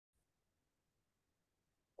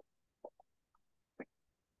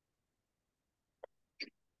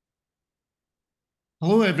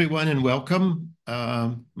Hello, everyone, and welcome.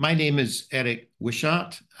 My name is Eric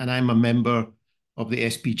Wishart, and I'm a member of the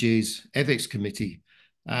SPJ's Ethics Committee.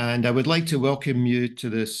 And I would like to welcome you to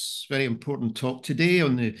this very important talk today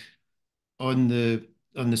on the on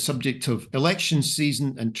the subject of election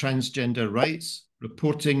season and transgender rights,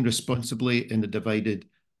 reporting responsibly in a divided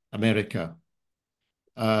America.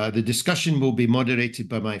 The discussion will be moderated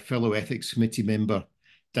by my fellow Ethics Committee member,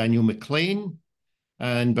 Danielle McLean.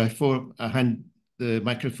 And before I hand the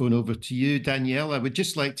microphone over to you, Danielle, I would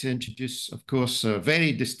just like to introduce, of course, a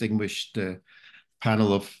very distinguished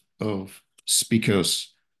panel of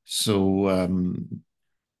speakers. So,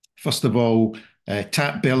 first of all,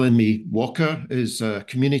 Tat Bellamy Walker is a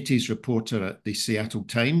communities reporter at the Seattle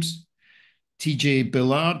Times. TJ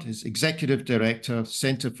Billard is Executive Director,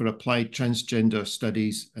 Center for Applied Transgender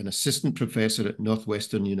Studies and Assistant Professor at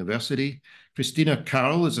Northwestern University. Christina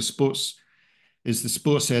Carroll is the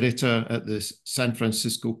sports editor at the San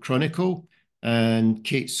Francisco Chronicle, and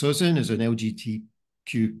Kate Suzin is an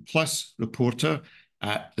LGBTQ plus reporter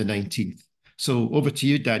at the 19th. So over to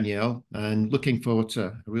you, Danielle, and looking forward to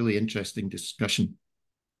a really interesting discussion.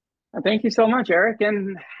 Thank you so much, Eric,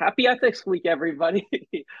 and happy Ethics Week, everybody.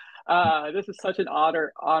 This is such an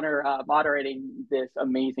honor moderating this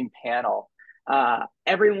amazing panel.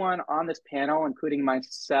 Everyone on this panel, including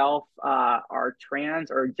myself, are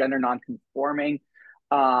trans or gender nonconforming,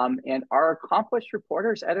 and are accomplished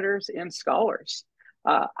reporters, editors, and scholars.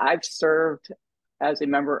 I've served as a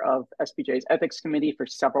member of SPJ's Ethics Committee for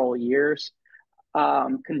several years.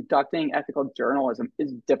 Conducting ethical journalism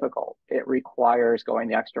is difficult. It requires going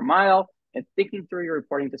the extra mile and thinking through your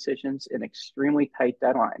reporting decisions in extremely tight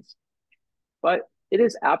deadlines. But it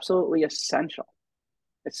is absolutely essential,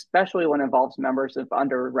 especially when it involves members of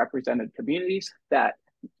underrepresented communities that,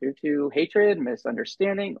 due to hatred,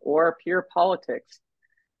 misunderstanding, or pure politics,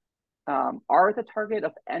 are the target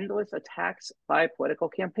of endless attacks by political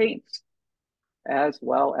campaigns, as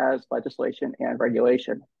well as legislation and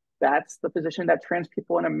regulation. That's the position that trans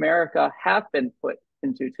people in America have been put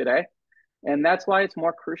into today. And that's why it's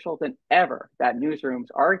more crucial than ever that newsrooms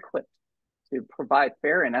are equipped to provide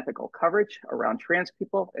fair and ethical coverage around trans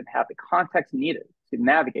people and have the context needed to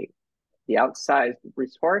navigate the outsized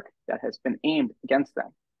rhetoric that has been aimed against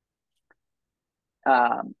them.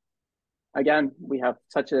 Again, we have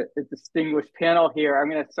such a distinguished panel here. I'm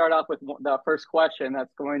going to start off with the first question.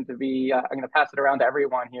 That's going to be, I'm going to pass it around to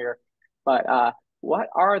everyone here. But what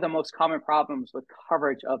are the most common problems with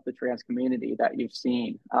coverage of the trans community that you've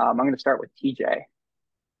seen? I'm going to start with TJ.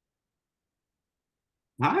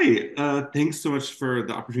 Hi, thanks so much for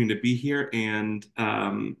the opportunity to be here. And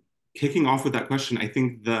kicking off with that question, I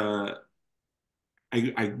think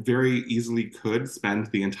I very easily could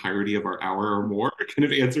spend the entirety of our hour or more kind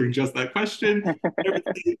of answering just that question.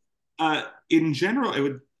 In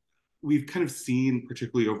general, we've kind of seen,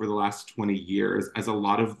 particularly over the last 20 years, as a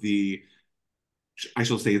lot of the, I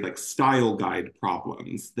shall say, like style guide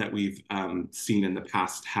problems that we've seen in the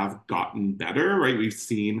past have gotten better, right? We've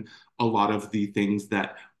seen a lot of the things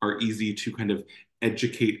that are easy to kind of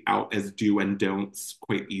educate out as do and don'ts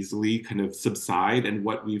quite easily kind of subside. And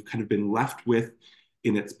what we've kind of been left with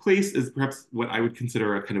in its place is perhaps what I would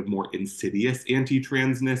consider a kind of more insidious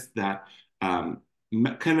anti-transness that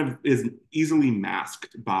kind of is easily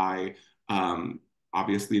masked by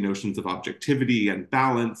obviously notions of objectivity and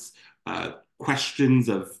balance, questions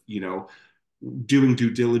of, doing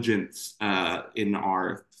due diligence in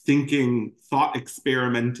our thinking, thought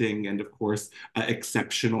experimenting, and of course,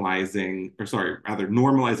 normalizing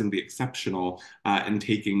the exceptional and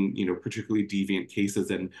taking, particularly deviant cases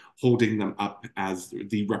and holding them up as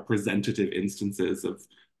the representative instances of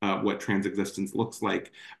what trans existence looks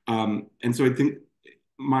like. And so I think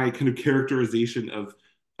my kind of characterization of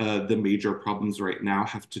the major problems right now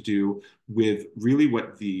have to do with really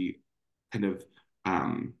what the kind of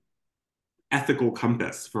ethical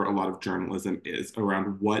compass for a lot of journalism is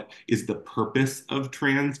around what is the purpose of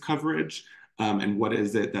trans coverage, and what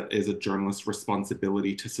is it that is a journalist's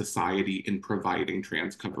responsibility to society in providing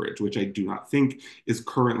trans coverage, which I do not think is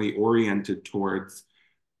currently oriented towards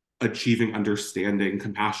achieving understanding,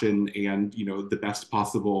 compassion, and the best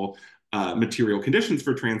possible material conditions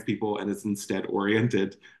for trans people, and is instead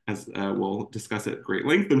oriented, as we'll discuss at great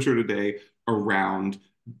length, I'm sure today, around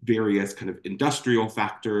various kind of industrial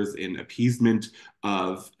factors in appeasement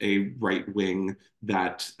of a right wing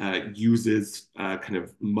that uses kind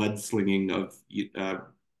of mudslinging of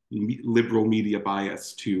liberal media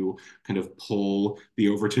bias to kind of pull the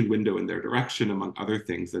Overton window in their direction, among other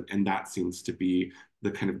things. And that seems to be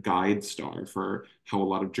the kind of guide star for how a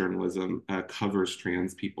lot of journalism covers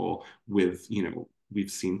trans people, with,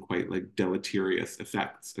 we've seen quite like deleterious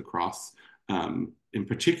effects across, in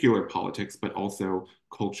particular, politics, but also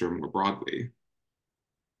culture more broadly.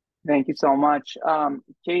 Thank you so much.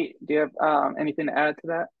 Kate, do you have anything to add to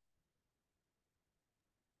that?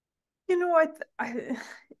 You know,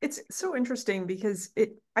 it's so interesting because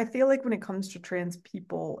I feel like when it comes to trans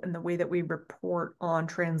people and the way that we report on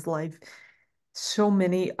trans life, so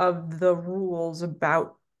many of the rules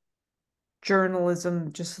about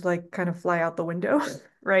journalism just like kind of fly out the window,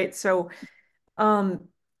 right? So, um,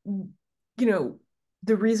 you know,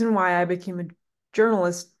 the reason why I became a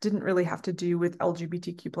journalist didn't really have to do with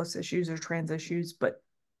LGBTQ plus issues or trans issues, but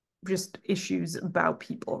just issues about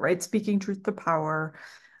people, right? Speaking truth to power,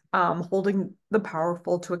 holding the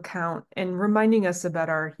powerful to account, and reminding us about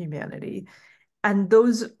our humanity. And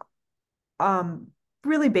those um,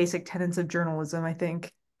 really basic tenets of journalism, I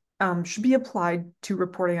think, should be applied to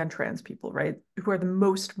reporting on trans people, right? Who are the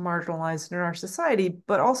most marginalized in our society,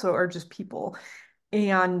 but also are just people.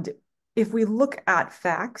 And if we look at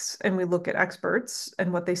facts and we look at experts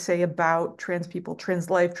and what they say about trans people, trans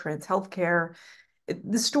life, trans healthcare,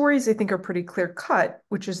 the stories I think are pretty clear cut,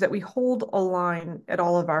 which is that we hold a line at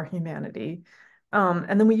all of our humanity.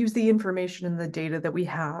 And then we use the information and the data that we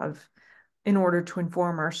have in order to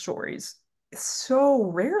inform our stories. So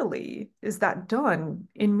rarely is that done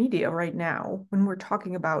in media right now when we're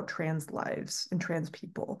talking about trans lives and trans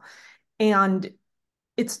people. And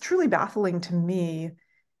it's truly baffling to me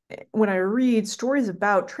when I read stories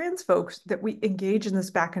about trans folks that we engage in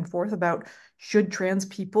this back and forth about should trans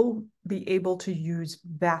people be able to use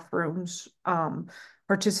bathrooms,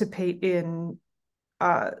 participate in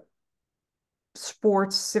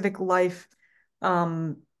sports, civic life,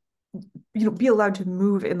 um, be allowed to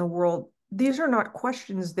move in the world. These are not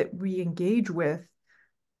questions that we engage with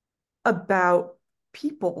about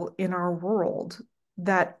people in our world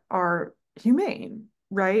that are humane,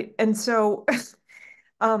 right? And so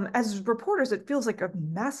as reporters, it feels like a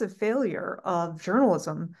massive failure of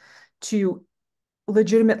journalism to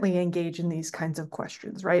legitimately engage in these kinds of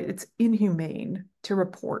questions, right? It's inhumane to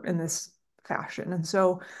report in this fashion. And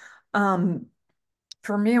so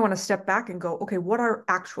for me, I want to step back and go, okay, what are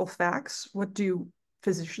actual facts? What do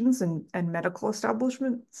physicians and medical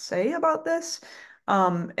establishments say about this?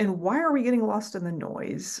 And why are we getting lost in the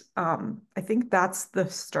noise? I think that's the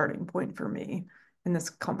starting point for me in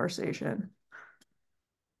this conversation.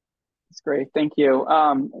 That's great. Thank you.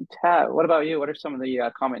 Tat, what about you? What are some of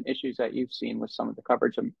the common issues that you've seen with some of the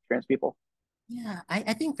coverage of trans people? Yeah,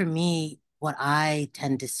 I think for me, what I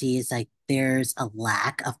tend to see is like there's a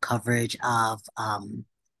lack of coverage of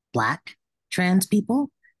Black trans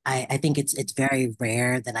people. I think it's very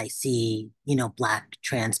rare that I see, Black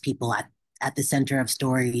trans people at the center of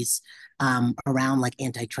stories around like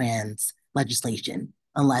anti-trans legislation,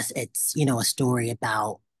 unless it's, a story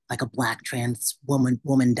about like a Black trans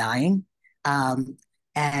woman dying. Um,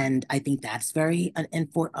 and I think that's very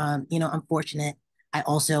unfortunate. I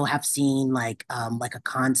also have seen like a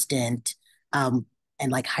constant and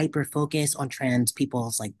like hyper focus on trans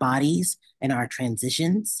people's like bodies and our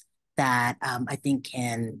transitions that I think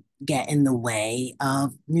can get in the way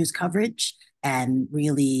of news coverage and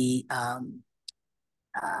really uh,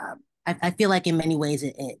 I feel like in many ways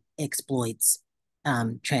it exploits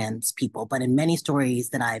trans people, but in many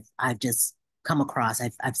stories that I've just come across,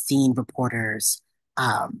 I've seen reporters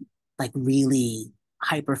like really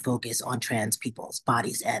hyper focus on trans people's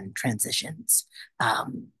bodies and transitions.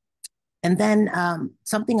 Um, and then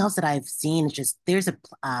something else that I've seen is just there's a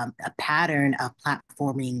pattern of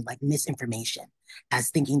platforming like misinformation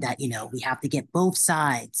as thinking that, we have to get both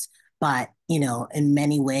sides, but, in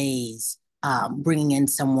many ways, bringing in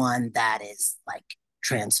someone that is like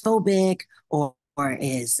transphobic or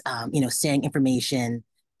is, saying information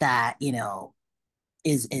that,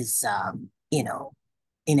 is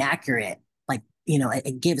inaccurate, like,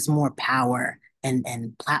 it gives more power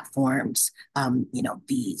and platforms,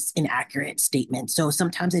 these inaccurate statements. So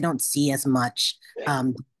sometimes I don't see as much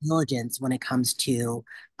diligence when it comes to,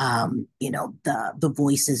 the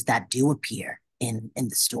voices that do appear in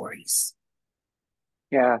the stories.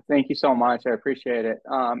 Yeah, thank you so much. I appreciate it.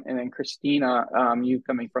 And then Christina, you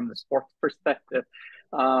coming from the sports perspective,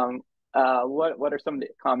 what are some of the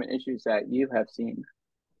common issues that you have seen?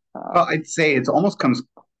 Well, I'd say it's almost comes,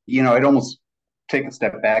 I'd almost take a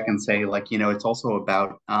step back and say, like, it's also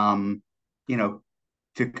about, you know,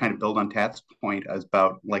 to kind of build on Tat's point as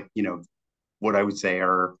about like, what I would say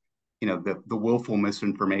are, the willful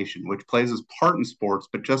misinformation, which plays its part in sports,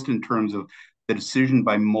 but just in terms of the decision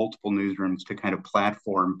by multiple newsrooms to kind of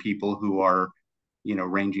platform people who are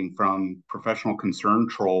ranging from professional concern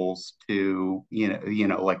trolls to,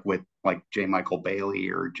 like J. Michael Bailey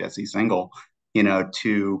or Jesse Singal,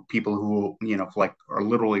 to people who, like are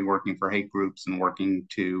literally working for hate groups and working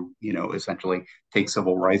to, essentially take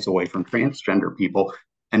civil rights away from transgender people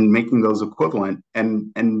and making those equivalent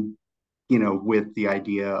and with the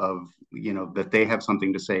idea of, that they have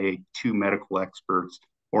something to say to medical experts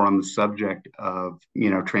or on the subject of,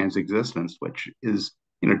 trans existence, which is,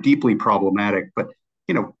 deeply problematic. But,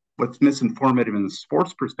 what's misinformative in the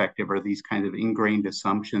sports perspective are these kind of ingrained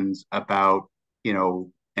assumptions about,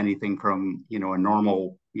 anything from, a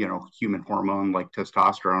normal, human hormone like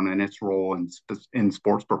testosterone and its role in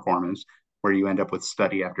sports performance, where you end up with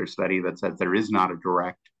study after study that says there is not a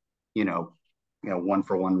direct,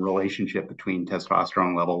 one-for-one relationship between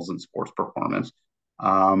testosterone levels and sports performance.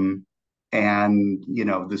 And,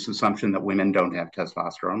 this assumption that women don't have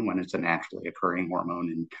testosterone when it's a naturally occurring hormone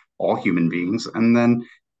in all human beings. And then,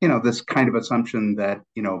 this kind of assumption that,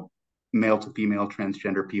 male to female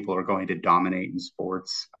transgender people are going to dominate in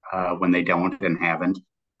sports when they don't and haven't.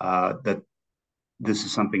 That this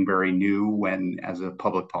is something very new when, as a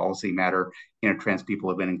public policy matter, trans people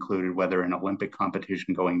have been included, whether in Olympic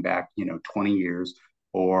competition going back, 20 years,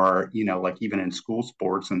 or, like even in school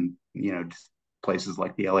sports and, places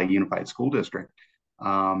like the LA Unified School District,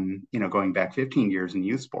 going back 15 years in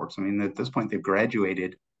youth sports. I mean, at this point, they've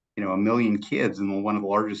graduated, 1 million kids in one of the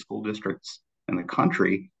largest school districts in the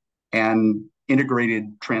country, and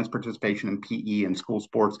integrated trans participation in PE and school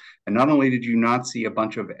sports. And not only did you not see a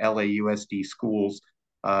bunch of LAUSD schools,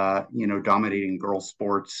 dominating girls'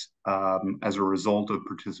 sports as a result of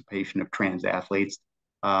participation of trans athletes,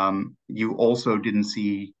 you also didn't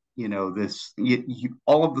see,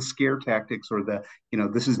 all of the scare tactics or the,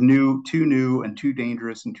 this is too new and too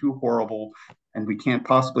dangerous and too horrible, and we can't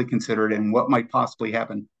possibly consider it, and what might possibly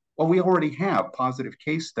happen. Well, we already have positive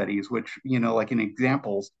case studies, which, like in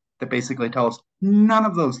examples, that basically tell us none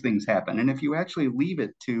of those things happen. And if you actually leave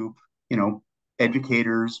it to,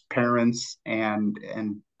 educators, parents, and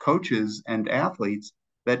coaches and athletes,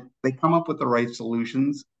 that they come up with the right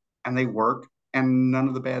solutions and they work, and none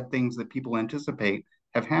of the bad things that people anticipate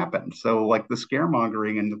have happened. So like the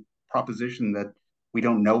scaremongering and the proposition that we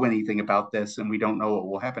don't know anything about this and we don't know what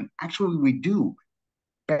will happen. Actually, we do.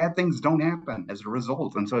 Bad things don't happen as a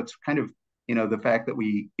result. And so it's kind of, the fact that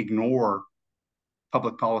we ignore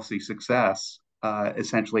public policy success,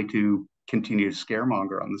 essentially to continue to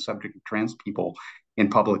scaremonger on the subject of trans people in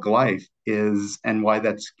public life is, and why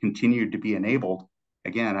that's continued to be enabled.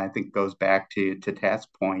 Again, I think goes back to Tat's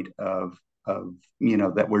point of,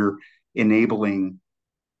 that we're enabling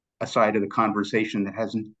a side of the conversation that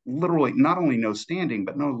has literally not only no standing,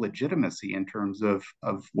 but no legitimacy in terms of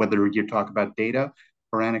whether you talk about data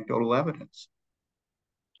or anecdotal evidence.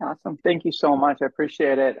 Awesome. Thank you so much. I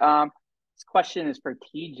appreciate it. This question is for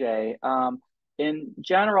TJ. In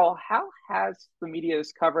general, how has the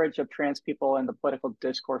media's coverage of trans people and the political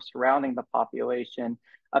discourse surrounding the population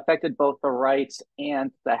affected both the rights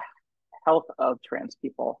and the health of trans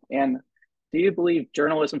people? And do you believe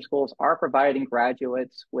journalism schools are providing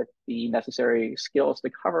graduates with the necessary skills to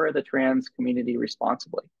cover the trans community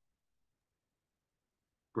responsibly?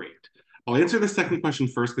 Great. I'll answer the second question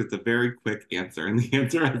first because it's a very quick answer. And the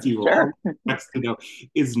answer, as you all expect to know,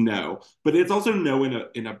 is no. But it's also no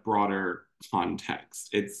in a broader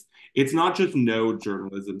context. It's not just no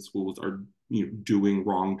journalism schools are doing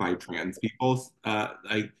wrong by trans people.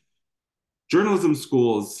 Journalism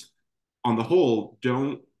schools on the whole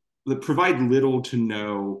provide little to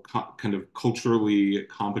no kind of culturally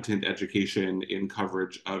competent education in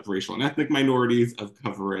coverage of racial and ethnic minorities, of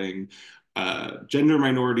covering gender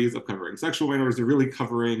minorities, of covering sexual minorities. They're really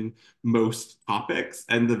covering most topics.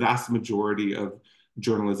 And the vast majority of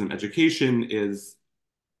journalism education is,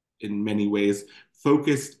 in many ways,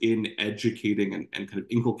 focused in educating and kind of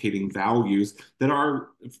inculcating values that are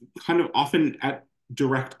kind of often at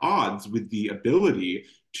direct odds with the ability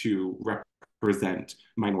to represent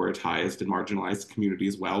minoritized and marginalized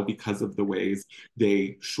communities well, because of the ways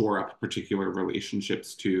they shore up particular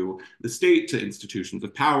relationships to the state, to institutions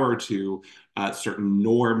of power, to certain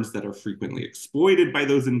norms that are frequently exploited by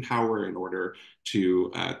those in power in order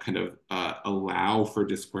to allow for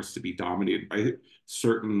discourse to be dominated by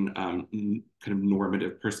certain kind of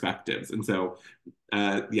normative perspectives. And so,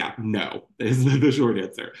 no is the short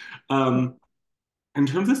answer. In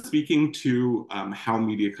terms of speaking to how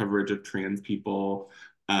media coverage of trans people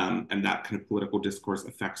and that kind of political discourse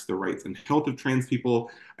affects the rights and health of trans people,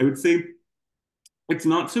 I would say it's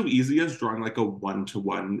not so easy as drawing like a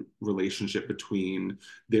one-to-one relationship between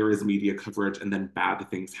there is media coverage and then bad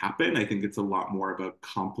things happen. I think it's a lot more of a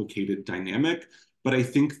complicated dynamic. But I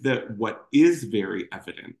think that what is very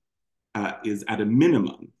evident is, at a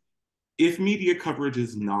minimum, if media coverage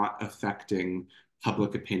is not affecting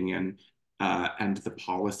public opinion and the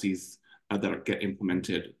policies that get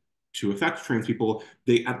implemented to affect trans people,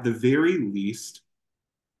 they at the very least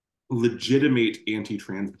legitimate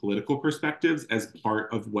anti-trans political perspectives as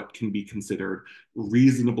part of what can be considered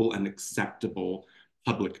reasonable and acceptable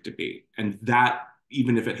public debate. And that,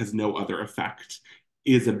 even if it has no other effect,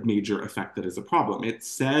 is a major effect that is a problem. It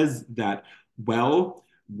says that, well,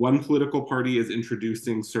 one political party is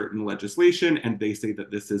introducing certain legislation and they say that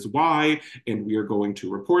this is why, and we are going to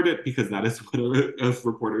report it because that is what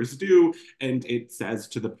reporters do. And it says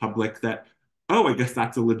to the public that, oh, I guess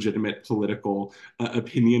that's a legitimate political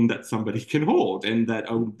opinion that somebody can hold, and that,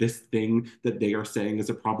 oh, this thing that they are saying is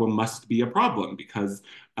a problem must be a problem because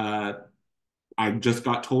I just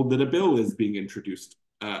got told that a bill is being introduced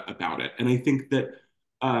about it. And I think that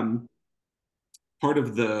part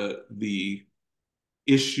of the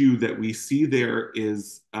issue that we see there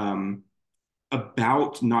is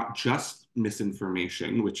about not just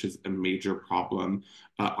misinformation, which is a major problem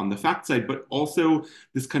on the fact side, but also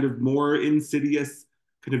this kind of more insidious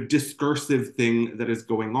kind of discursive thing that is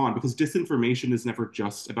going on, because disinformation is never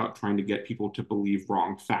just about trying to get people to believe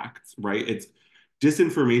wrong facts, right? It's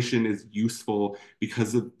disinformation is useful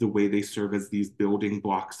because of the way they serve as these building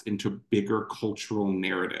blocks into bigger cultural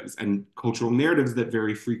narratives, and cultural narratives that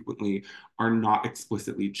very frequently are not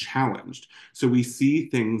explicitly challenged. So we see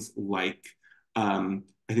things like, I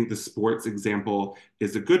think the sports example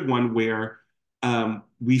is a good one, where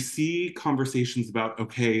we see conversations about,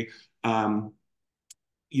 okay,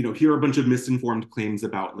 here are a bunch of misinformed claims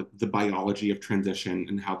about like the biology of transition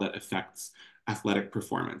and how that affects athletic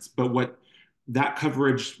performance. But what that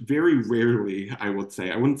coverage very rarely, I would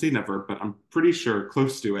say, I wouldn't say never, but I'm pretty sure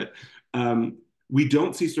close to it, we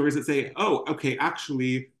don't see stories that say, oh, okay,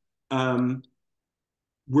 actually,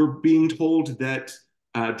 we're being told that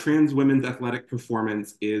trans women's athletic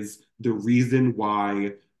performance is the reason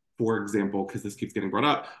why, for example, because this keeps getting brought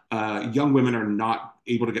up, young women are not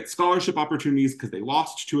able to get scholarship opportunities because they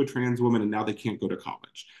lost to a trans woman and now they can't go to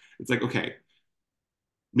college. It's like, okay,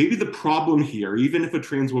 maybe the problem here, even if a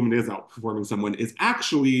trans woman is outperforming someone, is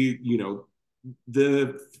actually,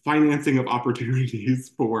 the financing of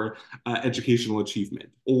opportunities for educational achievement.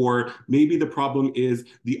 Or maybe the problem is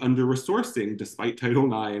the under-resourcing, despite Title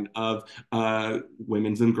IX, of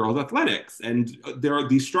women's and girls' athletics. And there are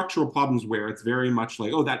these structural problems where it's very much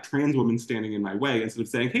like, oh, that trans woman standing in my way, instead of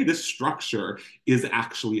saying, hey, this structure is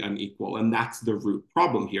actually unequal. And that's the root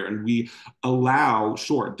problem here. And we allow,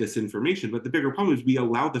 sure, disinformation, but the bigger problem is we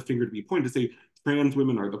allow the finger to be pointed to say, trans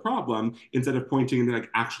women are the problem, instead of pointing and like,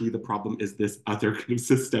 actually the problem is this other kind of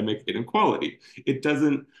systemic inequality. It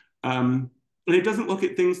doesn't, and it doesn't look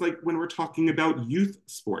at things like when we're talking about youth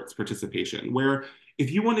sports participation, where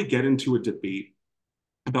if you want to get into a debate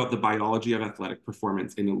about the biology of athletic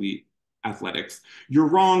performance in elite athletics, you're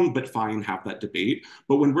wrong, but fine, have that debate.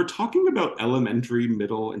 But when we're talking about elementary,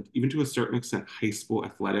 middle, and even to a certain extent, high school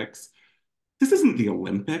athletics, this isn't the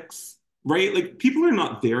Olympics, right? Like, people are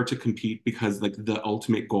not there to compete because like the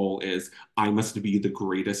ultimate goal is I must be the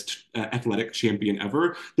greatest athletic champion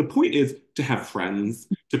ever. The point is to have friends,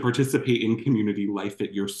 to participate in community life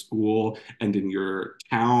at your school and in your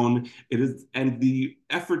town. It is, and the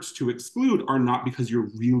efforts to exclude are not because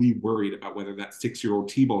you're really worried about whether that 6-year-old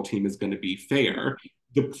T-ball team is going to be fair.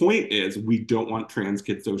 The point is, we don't want trans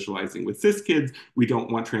kids socializing with cis kids. We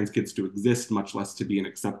don't want trans kids to exist, much less to be an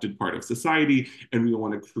accepted part of society. And we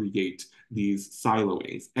want to create these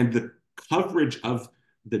siloings. And the coverage of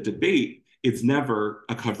the debate is never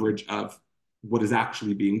a coverage of what is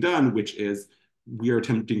actually being done, which is we are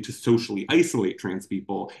attempting to socially isolate trans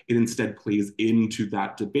people. It instead plays into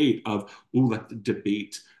that debate of, oh, let's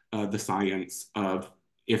debate the science of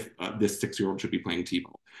if this 6-year-old should be playing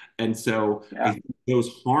T-ball. And so I think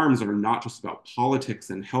those harms are not just about politics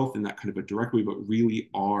and health in that kind of a direct way, but really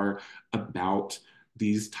are about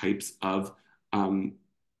these types of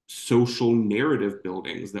social narrative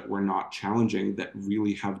buildings that we're not challenging, that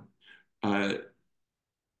really have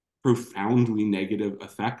profoundly negative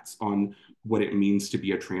effects on what it means to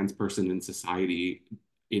be a trans person in society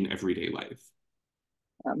in everyday life.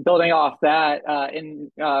 Building off that,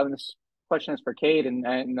 this question is for Kate, and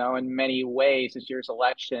in many ways, this year's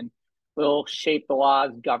election will shape the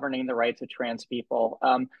laws governing the rights of trans people.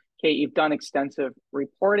 Kate, you've done extensive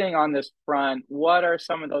reporting on this front. What are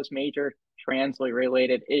some of those major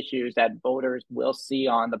trans-related issues that voters will see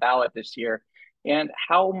on the ballot this year? And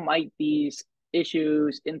how might these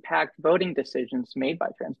issues impact voting decisions made by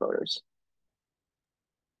trans voters?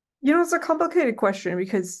 It's a complicated question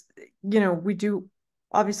because, we do,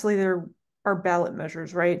 obviously there are ballot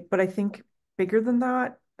measures, right? But I think bigger than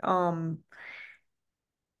that,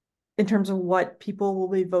 in terms of what people will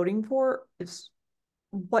be voting for, is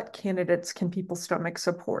what candidates can people stomach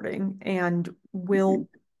supporting? And will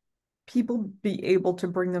people be able to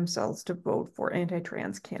bring themselves to vote for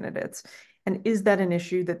anti-trans candidates? And is that an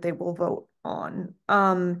issue that they will vote on?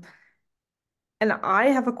 And I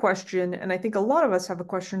have a question, and I think a lot of us have a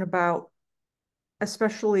question about,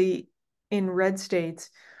 especially in red states,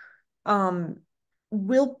 um,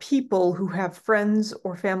 will people who have friends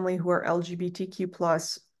or family who are LGBTQ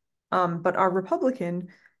plus, but are Republican,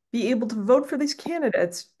 be able to vote for these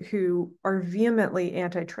candidates who are vehemently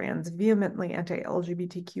anti-trans, vehemently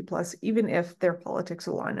anti-LGBTQ plus, even if their politics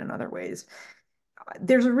align in other ways?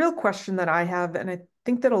 There's a real question that I have, and I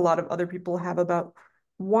think that a lot of other people have, about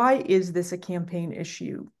why is this a campaign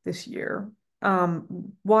issue this year?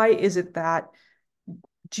 Why is it that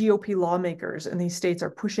GOP lawmakers in these states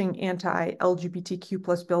are pushing anti-LGBTQ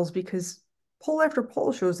plus bills? Because poll after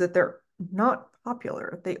poll shows that they're not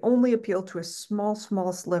popular. They only appeal to a small,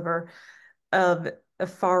 small sliver of a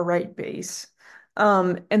far right base.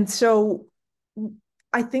 And so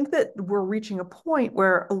I think that we're reaching a point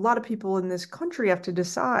where a lot of people in this country have to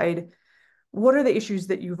decide, what are the issues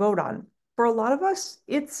that you vote on? For a lot of us,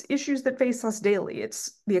 it's issues that face us daily.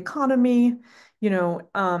 It's the economy,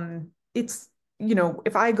 it's,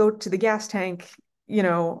 if I go to the gas tank,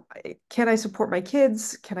 can I support my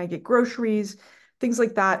kids? Can I get groceries? Things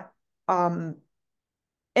like that. Um,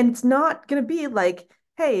 and it's not going to be like,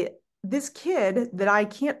 hey, this kid that I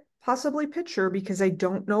can't possibly picture because I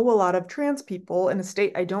don't know a lot of trans people in a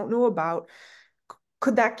state I don't know about,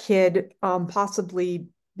 could that kid possibly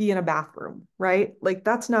be in a bathroom, right? Like,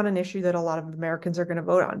 that's not an issue that a lot of Americans are going to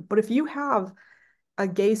vote on. But if you have a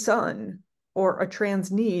gay son or a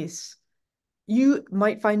trans niece, you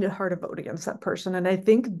might find it hard to vote against that person. And I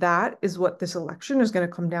think that is what this election is going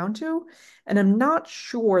to come down to. And I'm not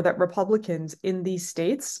sure that Republicans in these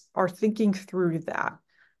states are thinking through that.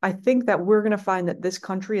 I think that we're going to find that this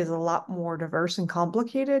country is a lot more diverse and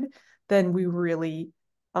complicated than we really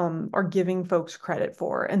are giving folks credit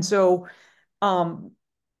for. And so um,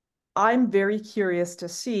 I'm very curious to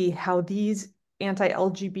see how these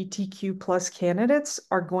anti-LGBTQ plus candidates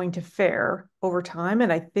are going to fare over time.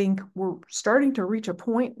 And I think we're starting to reach a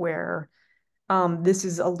point where this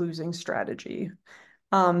is a losing strategy.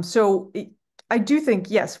 I do think,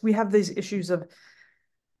 yes, we have these issues of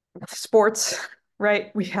sports,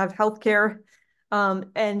 right? We have healthcare,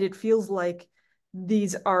 and it feels like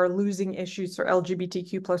these are losing issues for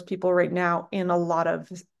LGBTQ plus people right now in a lot of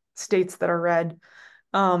states that are red.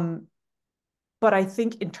 Um, but I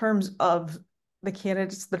think in terms of the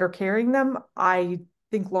candidates that are carrying them, I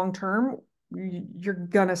think long term, you're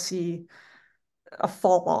gonna see a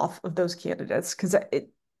fall off of those candidates because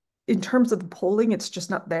in terms of the polling, it's just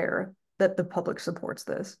not there that the public supports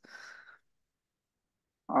this.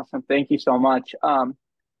 Awesome. Thank you so much.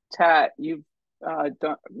 Tat, you've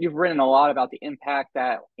written a lot about the impact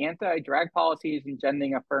that anti-drag policies and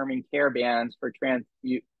gender-affirming care bans for trans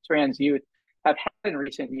youth have had in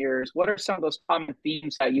recent years. What are some of those common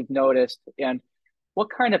themes that you've noticed, and what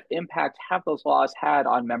kind of impact have those laws had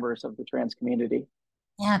on members of the trans community?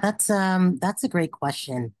 Yeah, that's a great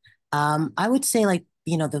question. I would say, like,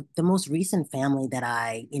 the most recent family that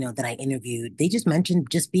I interviewed, they just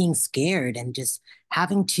mentioned just being scared and just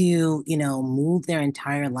having to, move their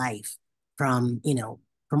entire life from,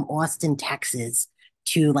 from Austin, Texas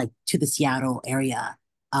to the Seattle area.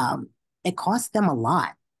 It cost them a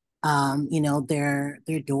lot. Their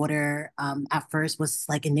daughter at first was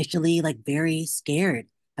like initially like very scared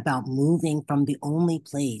about moving from the only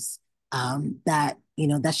place that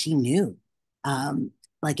she knew.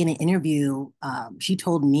 Like in an interview, she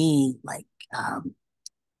told me like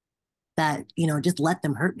that, just let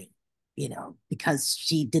them hurt me, because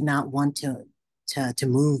she did not want to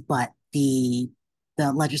move, but the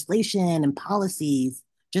legislation and policies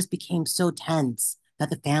just became so tense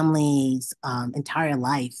that the family's entire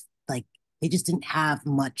life, like, they just didn't have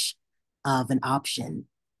much of an option.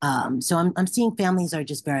 So I'm seeing families are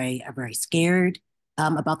just very scared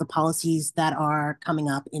about the policies that are coming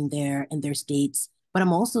up in their states. But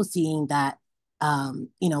I'm also seeing that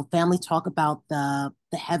families talk about the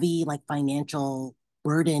heavy like financial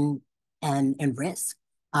burden and risk.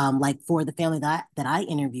 Like for the family that I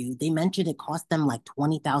interviewed, they mentioned it cost them like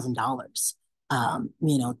 $20,000,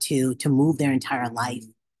 to move their entire life.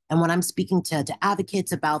 And when I'm speaking to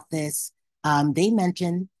advocates about this, they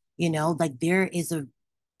mention, like there is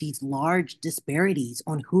these large disparities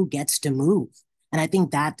on who gets to move. And I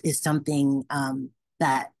think that is something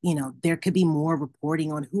that, there could be more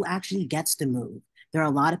reporting on who actually gets to move. There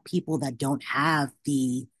are a lot of people that don't have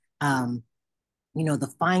the,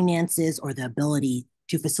 the finances or the ability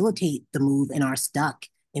to facilitate the move and are stuck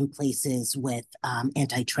in places with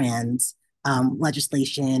anti-trans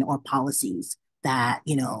legislation or policies that,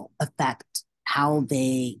 affect how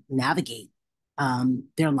they navigate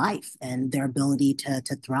their life and their ability to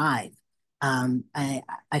thrive. I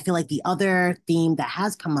feel like the other theme that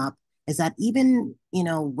has come up is that even,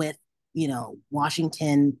 with,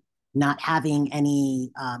 Washington not having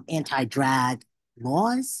any anti-drag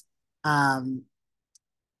laws,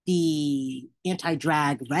 the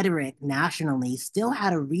anti-drag rhetoric nationally still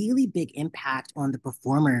had a really big impact on the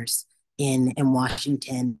performers in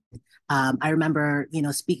Washington. I remember,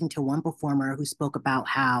 speaking to one performer who spoke about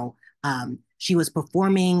how she was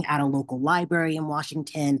performing at a local library in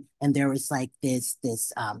Washington, and there was like this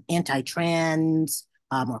anti-trans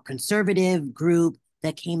or conservative group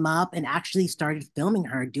that came up and actually started filming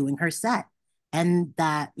her doing her set. And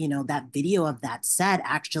that, that video of that set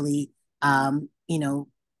actually,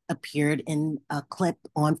 appeared in a clip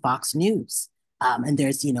on Fox News. And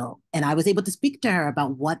there's, and I was able to speak to her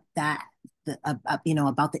about what that,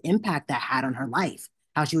 about the impact that had on her life,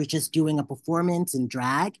 how she was just doing a performance in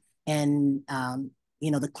drag. And,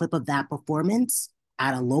 the clip of that performance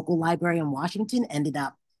at a local library in Washington ended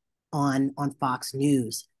up on Fox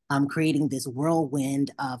News, creating this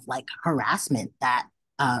whirlwind of like harassment that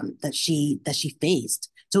she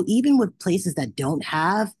faced. So even with places that don't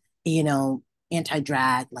have,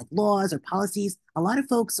 anti-drag like laws or policies, a lot of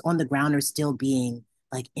folks on the ground are still being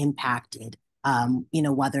like impacted.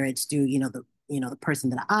 Whether it's through, the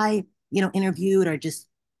person that I, interviewed, or just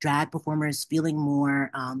drag performers feeling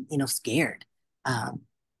more, scared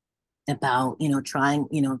about,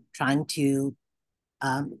 trying to,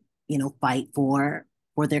 fight for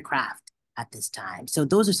their craft at this time. So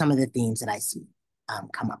those are some of the themes that I see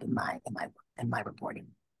come up in my reporting.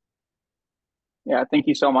 Yeah, thank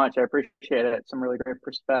you so much. I appreciate it. Some really great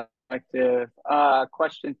perspective.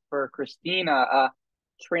 Question for Christina.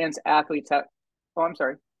 Trans athletes have, oh, I'm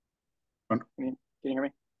sorry. Can you hear me?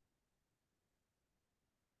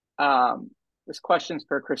 This question's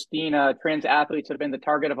for Christina. Trans athletes have been the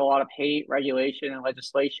target of a lot of hate, regulation, and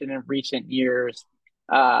legislation in recent years.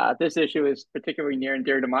 This issue is particularly near and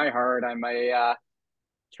dear to my heart. I'm a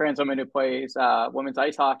trans woman who plays women's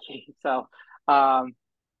ice hockey. So,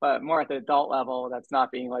 but more at the adult level, that's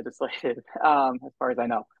not being legislated, as far as I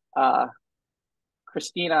know.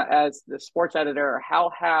 Christina, as the sports editor,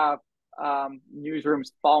 how have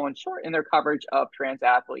newsrooms fallen short in their coverage of trans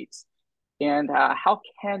athletes? And how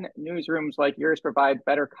can newsrooms like yours provide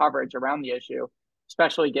better coverage around the issue,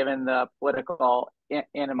 especially given the political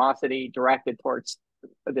animosity directed towards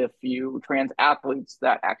the few trans athletes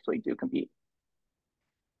that actually do compete?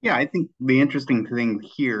 Yeah, I think the interesting thing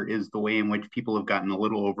here is the way in which people have gotten a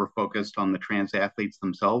little over-focused on the trans athletes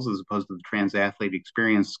themselves as opposed to the trans athlete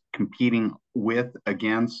experience competing with,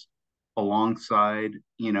 against, alongside,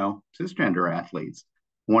 cisgender athletes.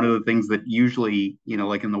 One of the things that usually,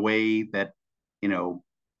 like in the way that,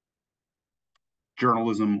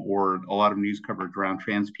 journalism or a lot of news coverage around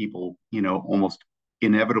trans people, almost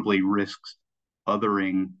inevitably risks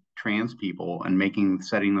othering trans people and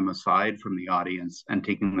setting them aside from the audience and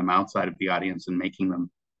taking them outside of the audience and making them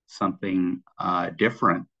something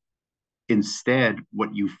different. Instead,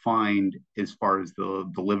 what you find as far as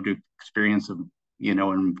the lived experience of,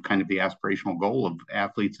 and kind of the aspirational goal of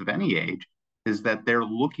athletes of any age is that they're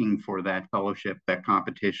looking for that fellowship, that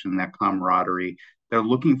competition, that camaraderie. They're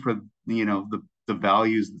looking for, the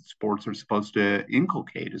values that sports are supposed to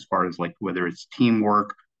inculcate as far as like whether it's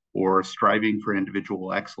teamwork or striving for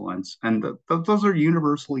individual excellence. And those are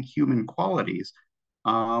universally human qualities.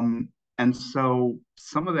 And so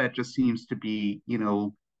some of that just seems to be,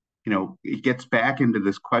 it gets back into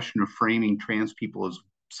this question of framing trans people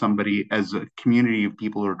as a community of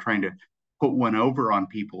people who are trying to put one over on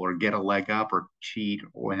people or get a leg up or cheat,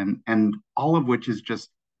 and all of which is just,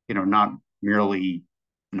 not merely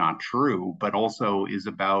not true, but also is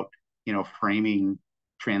about, framing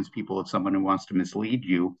trans people as someone who wants to mislead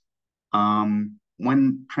you.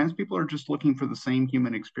 When trans people are just looking for the same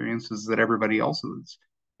human experiences that everybody else is.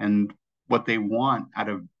 And what they want out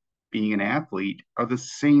of being an athlete are the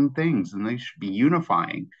same things, and they should be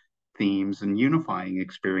unifying themes and unifying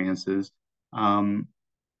experiences.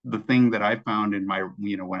 The thing that I found in my,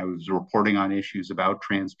 when I was reporting on issues about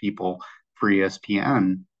trans people for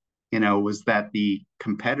ESPN, was that the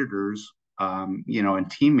competitors,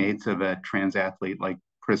 and teammates of a trans athlete like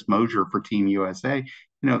Chris Mosier for Team USA,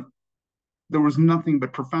 there was nothing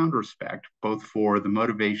but profound respect, both for the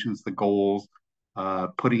motivations, the goals,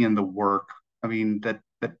 putting in the work. I mean, that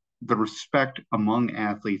the respect among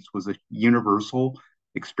athletes was a universal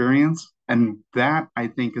experience. And that, I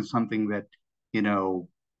think, is something that, you know,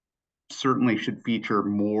 certainly should feature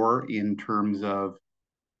more in terms of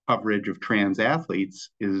coverage of trans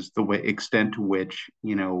athletes, is the extent to which,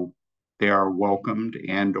 you know, they are welcomed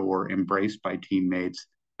and or embraced by teammates,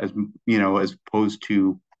 as you know, as opposed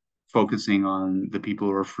to focusing on the people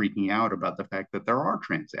who are freaking out about the fact that there are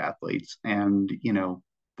trans athletes, and you know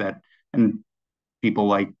that, and people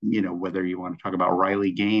like, you know, whether you want to talk about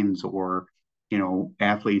Riley Gaines, or you know,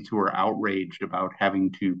 athletes who are outraged about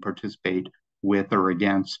having to participate with or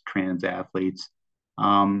against trans athletes.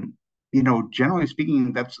 um, you know, generally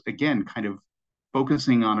speaking, that's again kind of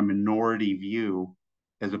focusing on a minority view,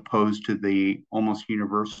 as opposed to the almost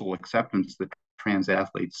universal acceptance that trans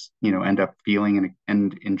athletes, you know, end up feeling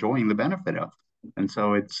and enjoying the benefit of. And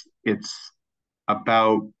so it's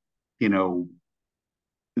about, you know,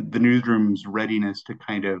 the newsroom's readiness to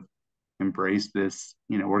kind of embrace this,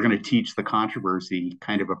 you know, we're going to teach the controversy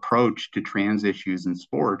kind of approach to trans issues in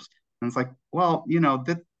sports. And it's like, well, you know,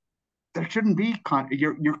 that there shouldn't be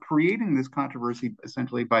you're creating this controversy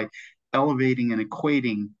essentially by elevating and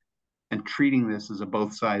equating and treating this as a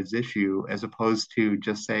both sides issue, as opposed to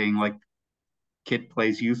just saying like, kid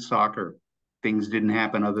plays youth soccer, things didn't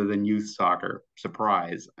happen other than youth soccer,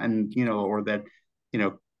 surprise. And you know, or that, you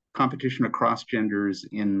know, competition across genders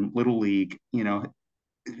in little league, you know,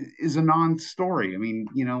 is a non-story. I mean,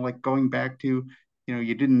 you know, like going back to, you know,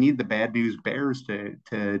 you didn't need the bad news bears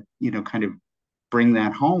to you know, kind of bring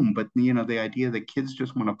that home. But you know, the idea that kids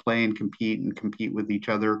just want to play and compete with each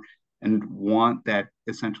other, and want that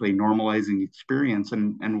essentially normalizing experience,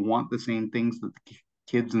 and want the same things that the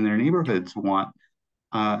kids in their neighborhoods want,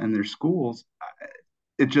 in their schools.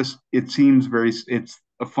 It seems very, it's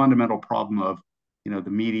a fundamental problem of, you know, the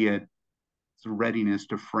media's readiness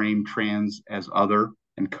to frame trans as other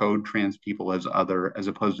and code trans people as other, as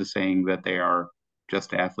opposed to saying that they are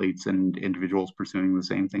just athletes and individuals pursuing the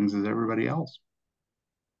same things as everybody else.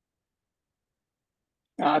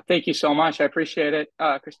 Thank you so much. I appreciate it,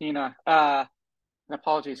 Christina. And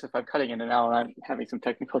apologies if I'm cutting in and out. I'm having some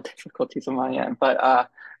technical difficulties on my end, but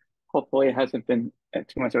hopefully it hasn't been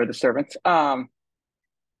too much of a disturbance. I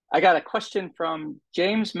got a question from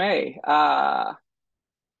James May.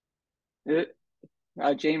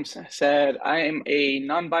 James said, I am a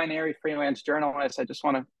non-binary freelance journalist. I just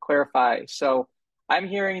want to clarify. So I'm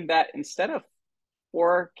hearing that instead of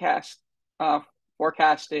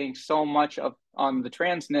forecasting so much on the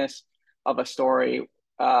transness of a story,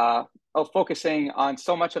 focusing on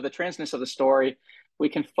so much of the transness of the story, we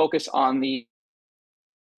can focus on the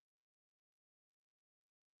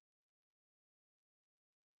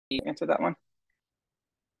answer that one.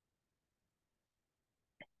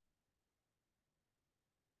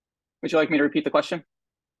 Would you like me to repeat the question?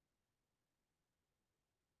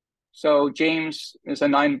 So James is a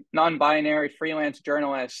non-binary freelance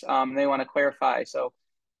journalist. They want to clarify. So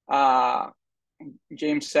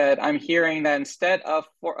James said, I'm hearing that instead of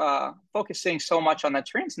focusing so much on the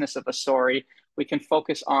transness of the story, we can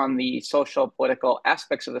focus on the social political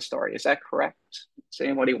aspects of the story. Is that correct? Does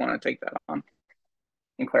anybody want to take that on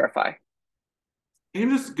and clarify? I can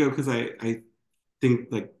just go because I think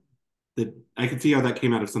like that I could see how that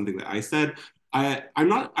came out of something that I said. I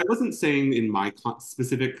wasn't saying in my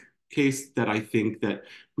specific case that I think that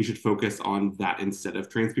we should focus on that instead of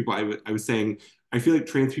trans people. I was saying I feel like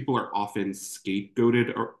trans people are often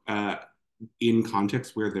scapegoated or in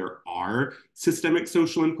contexts where there are systemic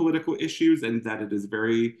social and political issues, and that it is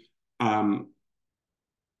very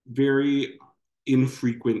very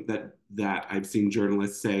infrequent that I've seen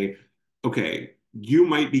journalists say, okay, you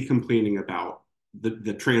might be complaining about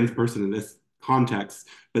the trans person in this context,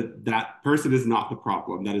 but that person is not the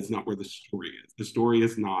problem. That is not where the story is. The story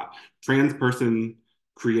is not trans person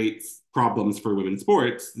creates problems for women's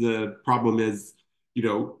sports. The problem is, you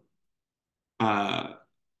know,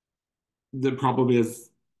 the problem is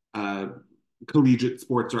collegiate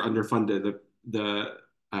sports are underfunded.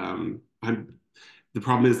 The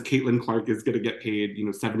problem is Caitlin Clark is going to get paid, you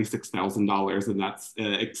know, $76,000, and that's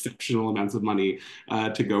exceptional amounts of money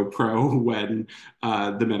to go pro when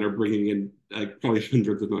the men are bringing in probably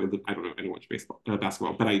hundreds of millions. I don't know. I don't watch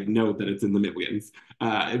basketball, but I know that it's in the millions.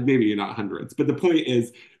 Maybe not hundreds. But the point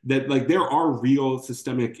is that like there are real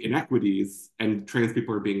systemic inequities, and trans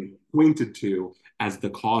people are being pointed to as the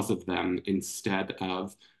cause of them instead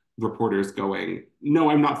of reporters going, no,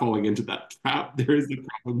 I'm not falling into that trap. There is a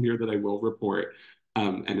problem here that I will report.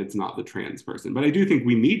 And it's not the trans person. But I do think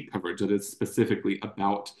we need coverage that is specifically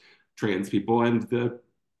about trans people and the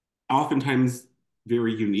oftentimes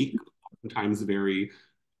very unique sometimes very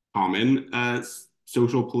common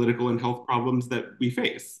social, political, and health problems that we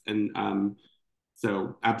face. And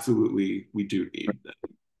so absolutely, we do need a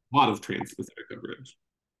lot of trans-specific coverage.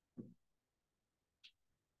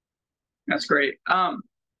 That's great.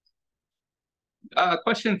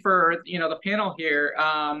 Question for the panel here.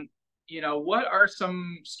 What are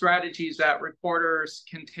some strategies that reporters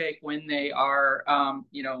can take when they are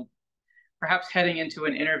perhaps heading into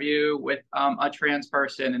an interview with a trans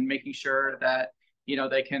person and making sure that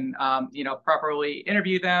they can properly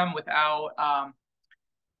interview them without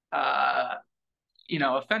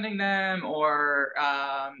offending them, or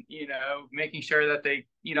making sure that they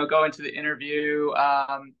go into the interview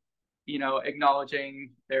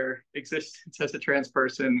acknowledging their existence as a trans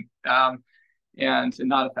person, and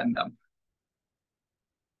not offend them.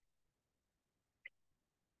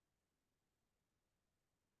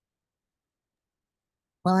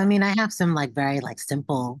 Well, I mean, I have some very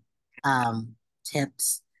simple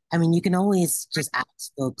tips. I mean, you can always just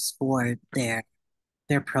ask folks for their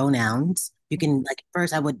pronouns. You can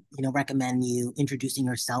first I would, recommend you introducing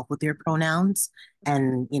yourself with your pronouns,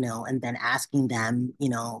 and and then asking them,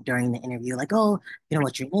 during the interview, like, oh,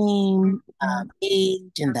 what's your name,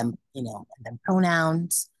 age, and then, and then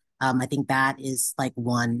pronouns. I think that is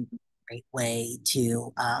one great way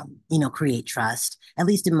to create trust. At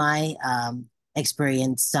least in my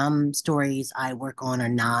experience, some stories I work on are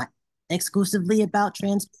not exclusively about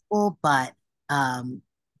trans people, but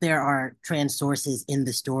there are trans sources in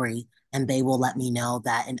the story, and they will let me know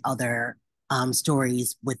that in other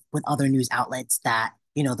stories with other news outlets that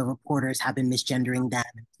the reporters have been misgendering them.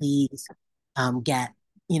 And please get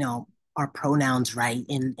our pronouns right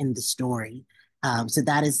in the story. So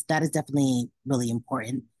that is definitely really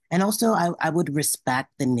important. And also, I would respect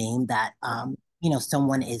the name that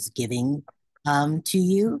someone is giving to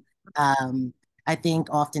you. I think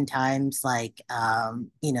oftentimes,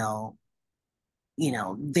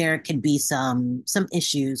 there could be some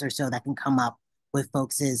issues or so that can come up with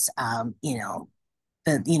folks's the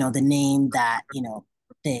name that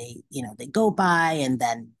they go by, and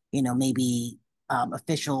then maybe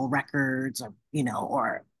official records, or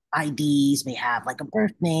or IDs may have a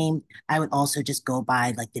birth name. I would also just go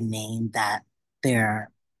by the name that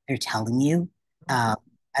they're telling you,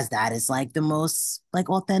 as that is the most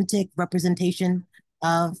authentic representation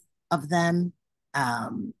of them.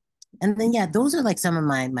 And then yeah, those are some of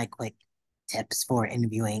my quick tips for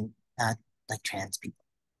interviewing trans people.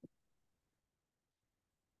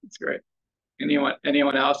 That's great.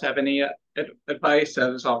 Anyone else have any advice?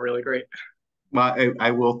 That was all really great. Well,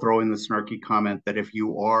 I will throw in the snarky comment that if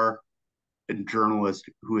you are a journalist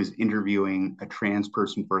who is interviewing a trans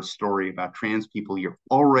person for a story about trans people, you're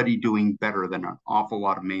already doing better than an awful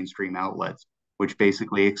lot of mainstream outlets, which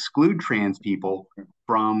basically exclude trans people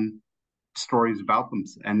from stories about them.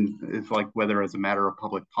 And it's whether as a matter of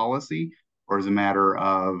public policy or as a matter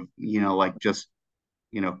of just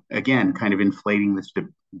again kind of inflating this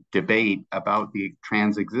debate about the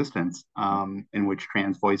trans existence, in which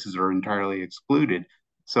trans voices are entirely excluded.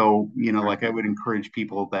 So I would encourage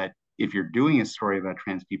people that if you're doing a story about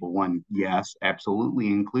trans people, one, yes, absolutely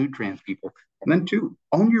include trans people, and then two,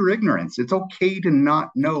 own your ignorance. It's okay to not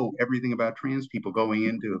know everything about trans people going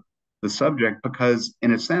into the subject, because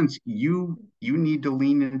in a sense you need to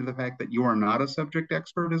lean into the fact that you are not a subject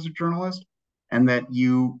expert as a journalist, and that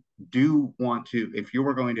you do want to, if you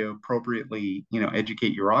are going to appropriately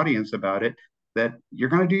educate your audience about it, that you're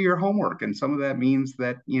going to do your homework. And some of that means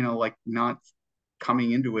that not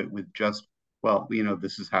coming into it with just, well,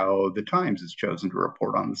 this is how the Times has chosen to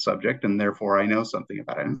report on the subject, and therefore I know something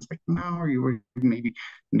about it. And it's no, you maybe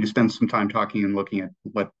need to spend some time talking and looking at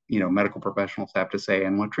what medical professionals have to say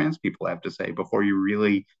and what trans people have to say before you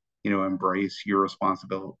really embrace your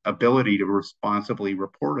ability to responsibly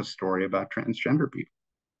report a story about transgender people.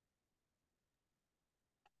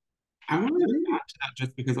 I wanted to add to that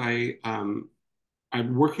just because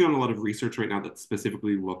I'm working on a lot of research right now that's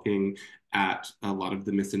specifically looking at a lot of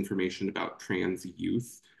the misinformation about trans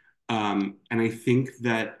youth. And I think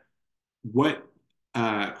that what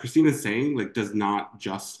Christina's saying does not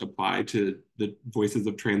just apply to the voices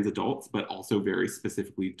of trans adults, but also very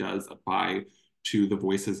specifically does apply to the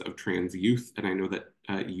voices of trans youth. And I know that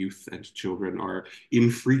youth and children are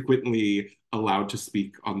infrequently allowed to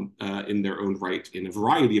speak on in their own right in a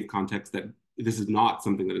variety of contexts. That this is not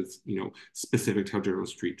something that is specific to how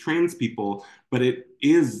journalists treat trans people, but it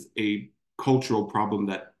is a cultural problem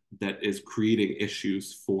that that is creating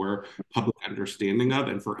issues for public understanding of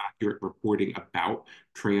and for accurate reporting about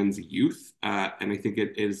trans youth. And I think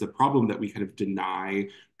it is a problem that we kind of deny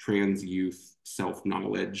trans youth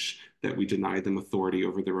self-knowledge, that we deny them authority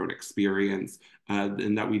over their own experience,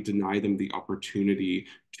 and that we deny them the opportunity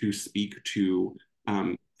to speak to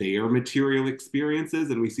their material experiences.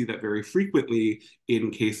 And we see that very frequently in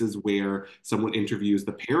cases where someone interviews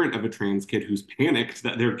the parent of a trans kid who's panicked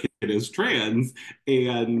that their kid is trans,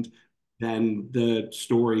 and then the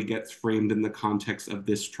story gets framed in the context of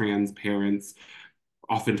this trans parent's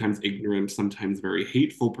oftentimes ignorant, sometimes very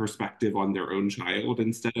hateful perspective on their own child,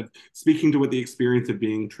 instead of speaking to what the experience of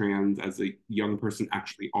being trans as a young person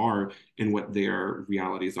actually are and what their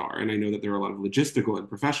realities are. And I know that there are a lot of logistical and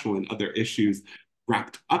professional and other issues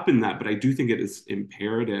wrapped up in that, but I do think it is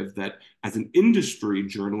imperative that as an industry,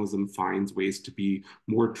 journalism finds ways to be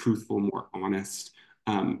more truthful, more honest,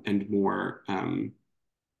 and more kind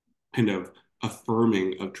of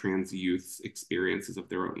affirming of trans youth's experiences of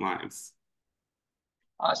their own lives.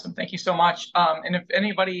 Awesome. Thank you so much. And if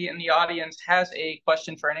anybody in the audience has a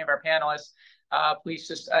question for any of our panelists, please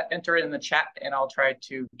just enter it in the chat and I'll try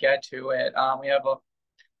to get to it. We have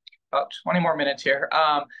about 20 more minutes here.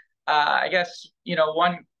 I guess,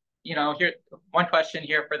 one question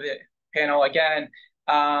here for the panel again.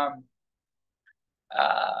 A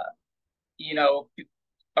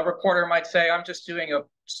reporter might say, I'm just doing a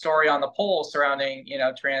story on the poll surrounding,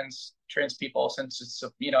 trans people, since it's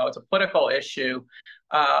it's a political issue.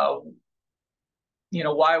 Why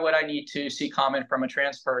would I need to see comment from a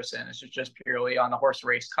trans person? It's just purely on the horse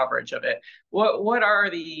race coverage of it. What are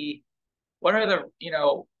the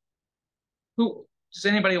who does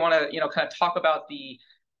anybody want to kind of talk about the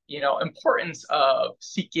importance of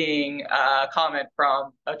seeking comment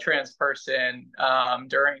from a trans person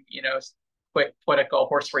during quick political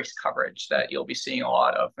horse race coverage that you'll be seeing a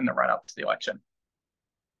lot of in the run up to the election?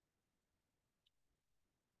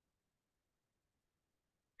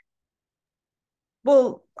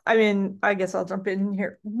 Well, I mean, I guess I'll jump in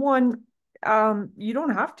here. One, you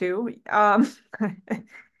don't have to.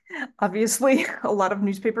 Obviously, a lot of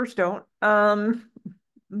newspapers don't.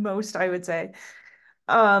 Most, I would say.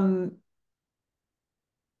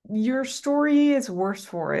 Your story is worse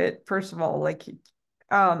for it, first of all. Like,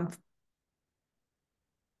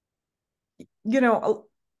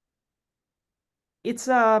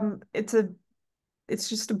 it's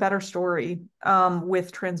just a better story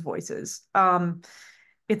with trans voices.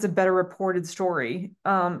 It's a better reported story.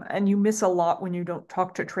 And you miss a lot when you don't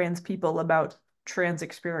talk to trans people about trans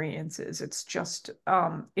experiences. It's just,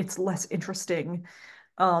 it's less interesting.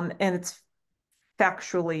 And it's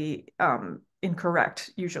factually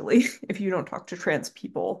incorrect, usually, if you don't talk to trans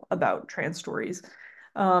people about trans stories.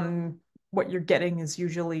 What you're getting is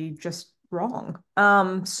usually just wrong.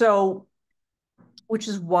 Which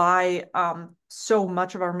is why so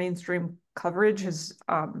much of our mainstream coverage has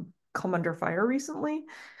come under fire recently.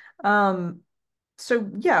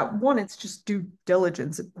 So yeah, one, it's just due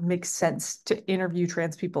diligence. It makes sense to interview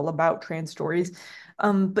trans people about trans stories.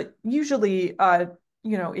 But usually,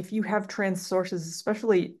 if you have trans sources,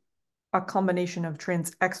 especially a combination of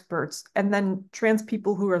trans experts and then trans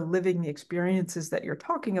people who are living the experiences that you're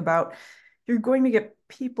talking about, you're going to get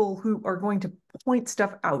people who are going to point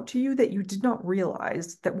stuff out to you that you did not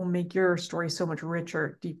realize, that will make your story so much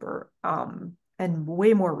richer, deeper, and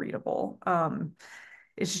way more readable.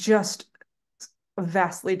 It's just a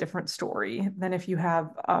vastly different story than if you have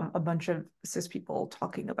a bunch of cis people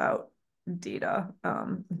talking about data.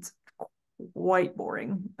 It's quite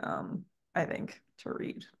boring, I think, to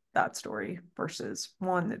read that story versus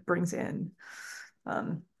one that brings in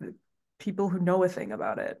people who know a thing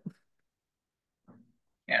about it.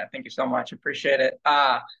 Yeah, thank you so much. Appreciate it.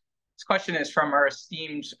 This question is from our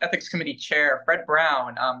esteemed Ethics Committee Chair, Fred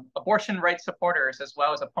Brown. Abortion rights supporters, as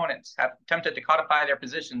well as opponents, have attempted to codify their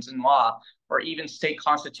positions in law or even state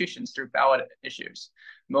constitutions through ballot issues.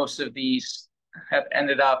 Most of these have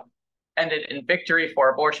ended in victory for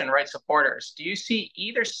abortion rights supporters. Do you see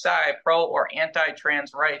either side, pro or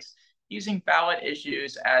anti-trans rights, using ballot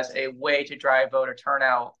issues as a way to drive voter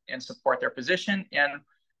turnout and support their position? And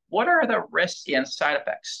what are the risks and side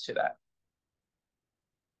effects to that?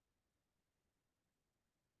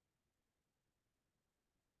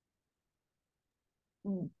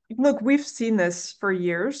 Look, we've seen this for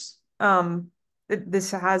years.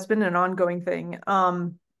 This has been an ongoing thing.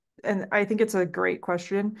 And I think it's a great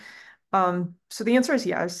question. So the answer is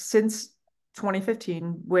yes. Since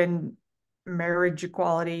 2015, when marriage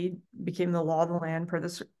equality became the law of the land per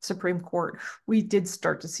the Supreme Court, we did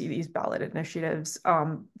start to see these ballot initiatives.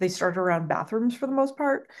 They started around bathrooms for the most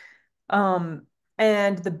part.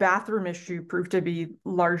 And the bathroom issue proved to be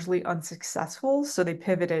largely unsuccessful, so they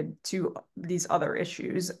pivoted to these other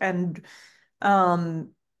issues. And so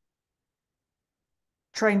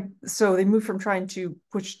they moved from trying to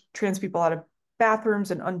push trans people out of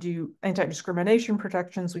bathrooms and undo anti-discrimination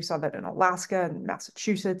protections. We saw that in Alaska and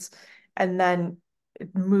Massachusetts. And then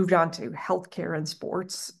it moved on to healthcare and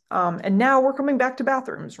sports. And now we're coming back to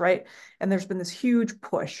bathrooms, right? And there's been this huge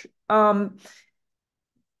push.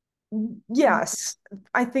 Yes,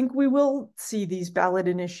 I think we will see these ballot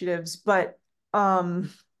initiatives, but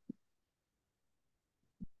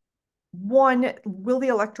one, will the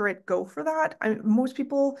electorate go for that? Most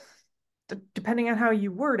people, depending on how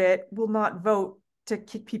you word it, will not vote to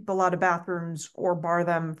kick people out of bathrooms or bar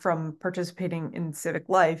them from participating in civic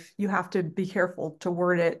life. You have to be careful to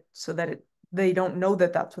word it so that they don't know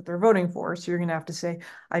that that's what they're voting for. So you're going to have to say,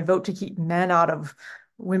 I vote to keep men out of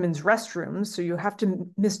women's restrooms. So you have to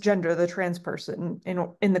misgender the trans person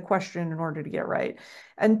in the question in order to get right.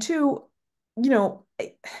 And two, you know,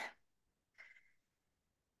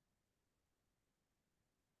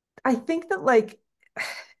 I think that like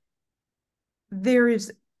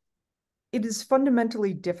it is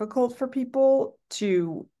fundamentally difficult for people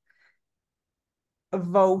to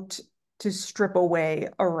vote to strip away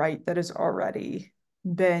a right that has already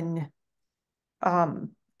been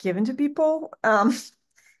given to people.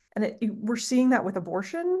 And we're seeing that with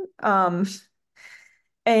abortion. And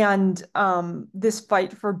this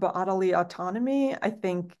fight for bodily autonomy, I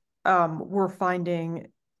think we're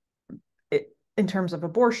finding it in terms of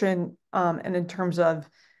abortion and in terms of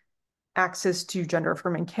access to gender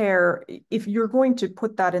affirming care. If you're going to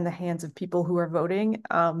put that in the hands of people who are voting,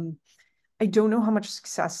 I don't know how much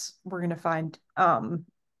success we're going to find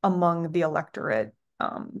among the electorate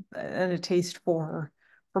and a taste for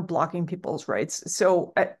blocking people's rights.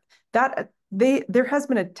 So there has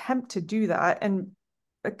been an attempt to do that, and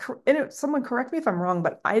someone correct me if I'm wrong,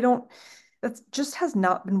 but that just has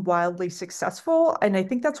not been wildly successful. And I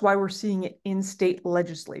think that's why we're seeing it in state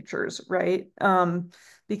legislatures, right?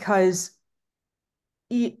 Because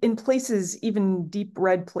in places, even deep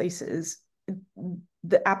red places,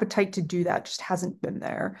 the appetite to do that just hasn't been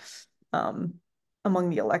there among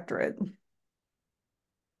the electorate.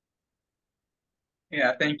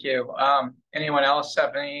 Yeah, thank you. Anyone else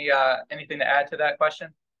have anything to add to that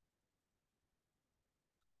question?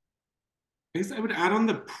 I guess I would add on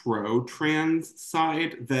the pro-trans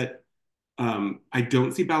side that I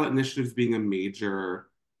don't see ballot initiatives being a major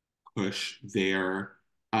push there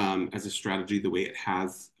as a strategy the way it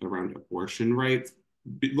has around abortion rights,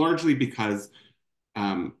 largely because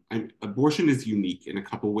abortion is unique in a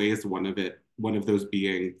couple ways. One of those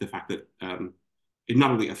being the fact that it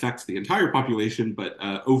not only affects the entire population, but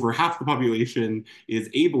over half the population is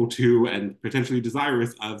able to and potentially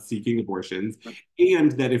desirous of seeking abortions.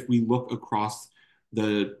 And that if we look across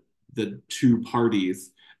the two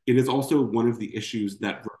parties, it is also one of the issues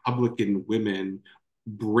that Republican women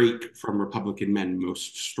break from Republican men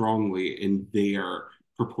most strongly in their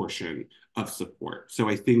proportion of support. So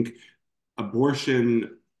I think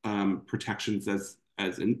abortion protections as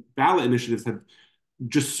in ballot initiatives have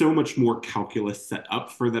just so much more calculus set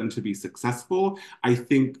up for them to be successful. I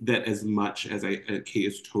think that as much as Kay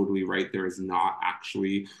is totally right, there is not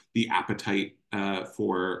actually the appetite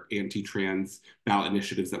for anti-trans ballot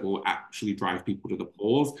initiatives that will actually drive people to the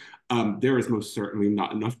polls. There is most certainly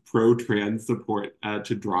not enough pro-trans support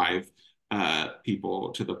to drive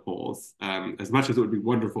people to the polls, as much as it would be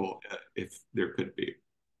wonderful if there could be.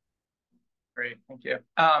 Great, thank you.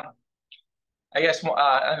 I guess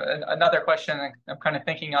another question I'm kind of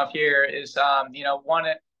thinking of here is, often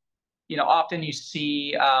you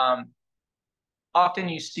see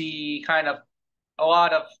kind of a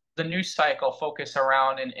lot of the news cycle focus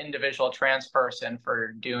around an individual trans person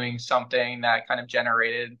for doing something that kind of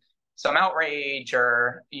generated some outrage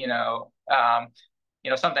or,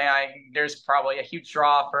 something there's probably a huge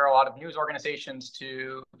draw for a lot of news organizations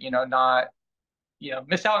to, not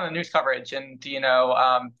miss out on the news coverage and,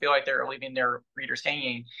 feel like they're leaving their readers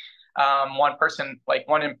hanging. One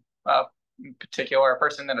in particular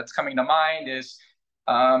person that's coming to mind is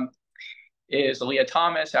Leah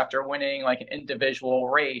Thomas after winning like an individual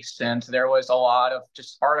race. And there was a lot of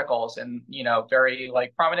just articles and, very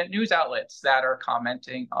like prominent news outlets that are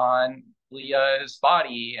commenting on Leah's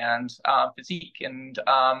body and physique. And,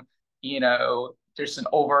 there's an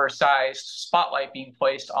oversized spotlight being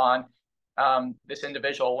placed on this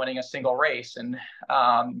individual winning a single race and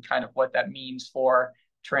kind of what that means for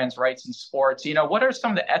trans rights in sports. What are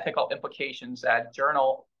some of the ethical implications that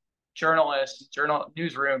journalists,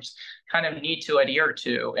 newsrooms kind of need to adhere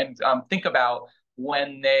to and think about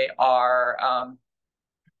when they are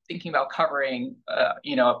thinking about covering, a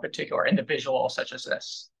particular individual such as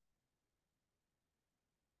this?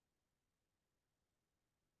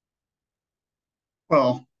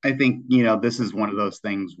 Well, I think, this is one of those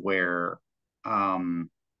things where, I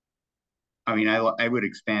would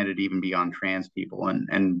expand it even beyond trans people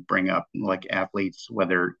and bring up like athletes,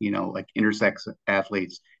 whether, like intersex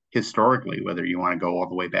athletes historically, whether you want to go all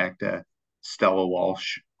the way back to Stella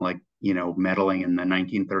Walsh, like, medaling in the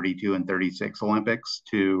 1932 and 36 Olympics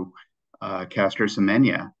to Caster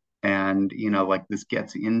Semenya. And, like this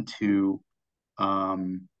gets into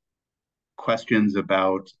questions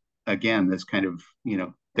about, again, this kind of,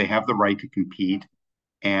 they have the right to compete,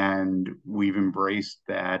 and we've embraced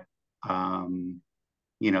that, that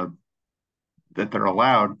they're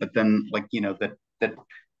allowed, but then like,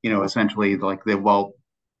 essentially like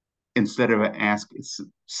instead of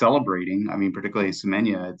celebrating, particularly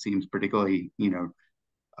Semenya, it seems particularly,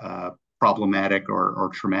 problematic or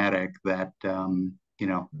traumatic that,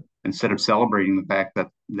 instead of celebrating the fact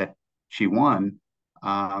that she won,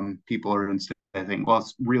 people are instead thinking, well,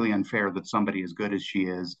 it's really unfair that somebody as good as she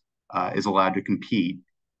is allowed to compete.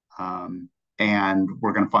 And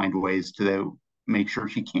we're going to find ways to make sure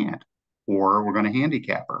she can't, or we're going to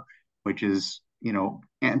handicap her, which is,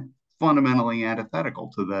 and fundamentally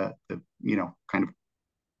antithetical to the kind of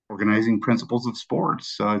organizing principles of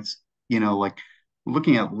sports. So it's, like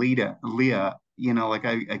looking at Leah, like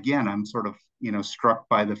I'm sort of, struck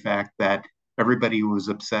by the fact that everybody was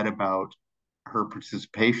upset about her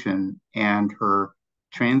participation and her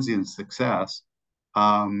transient success.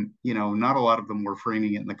 Not a lot of them were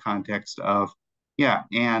framing it in the context of, yeah,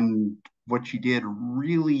 and what she did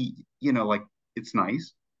really, like it's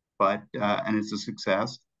nice, but and it's a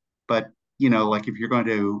success, but like if you're going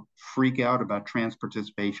to freak out about trans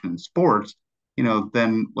participation in sports,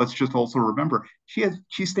 then let's just also remember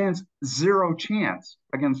she stands zero chance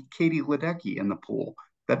against Katie Ledecky in the pool.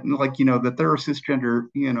 That like that there are cisgender,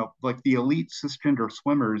 like the elite cisgender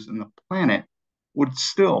swimmers in the planet would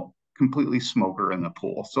still completely smoke her in the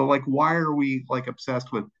pool. So like, why are we like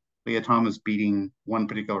obsessed with Leah Thomas beating one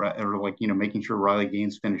particular, or like, making sure Riley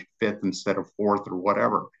Gaines finished fifth instead of fourth or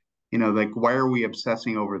whatever? Like, why are we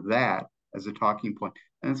obsessing over that as a talking point?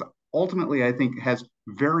 And it's ultimately, I think, has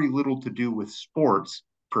very little to do with sports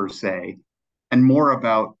per se, and more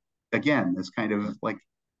about, again, this kind of like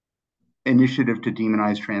initiative to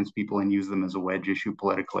demonize trans people and use them as a wedge issue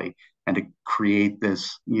politically, and to create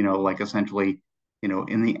this, like essentially,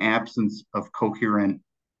 in the absence of coherent,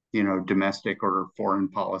 domestic or foreign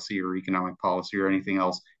policy or economic policy or anything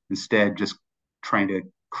else, instead just trying to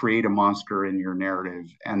create a monster in your narrative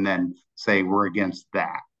and then say we're against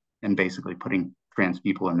that, and basically putting trans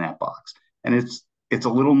people in that box. And it's a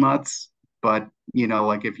little nuts, but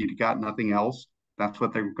like if you got nothing else, that's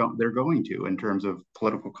what they're going to in terms of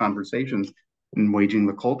political conversations and waging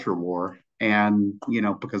the culture war. And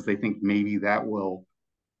because they think maybe that will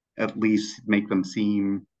at least make them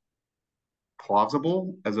seem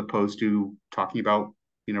plausible, as opposed to talking about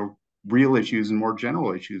real issues and more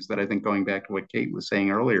general issues that I think, going back to what Kate was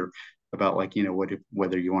saying earlier about like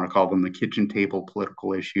whether you want to call them the kitchen table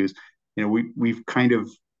political issues, we've kind of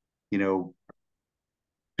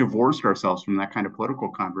divorced ourselves from that kind of political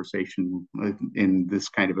conversation in this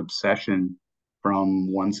kind of obsession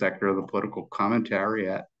from one sector of the political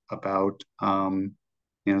commentariat about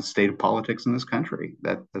state of politics in this country,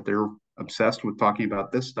 that they're obsessed with talking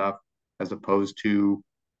about this stuff as opposed to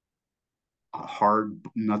hard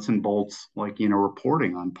nuts and bolts, like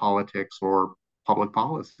reporting on politics or public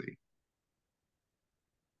policy.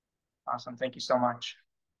 Awesome, thank you so much.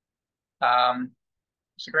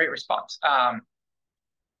 It's a great response.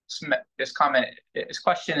 This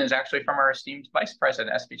question is actually from our esteemed Vice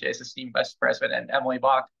President, SPJ's esteemed Vice President, Emily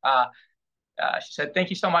Bach. She said, "Thank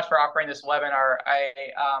you so much for offering this webinar.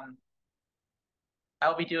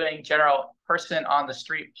 I'll be doing general person on the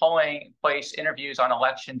street polling place interviews on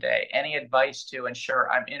election day. Any advice to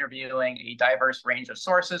ensure I'm interviewing a diverse range of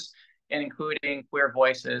sources and including queer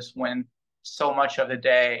voices when so much of the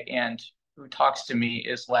day and who talks to me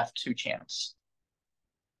is left to chance?"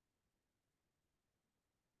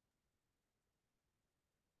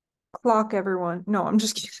 Clock everyone. No, I'm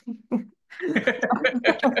just kidding.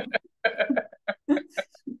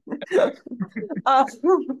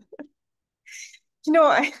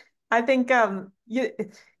 I think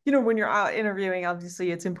when you're out interviewing,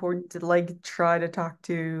 obviously it's important to like try to talk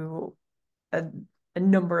to a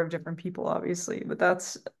number of different people, obviously, but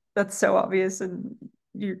that's so obvious, and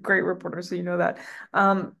you're a great reporter, so you know that.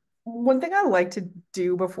 One thing I like to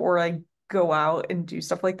do before I go out and do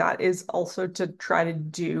stuff like that is also to try to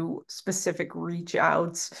do specific reach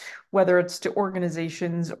outs, whether it's to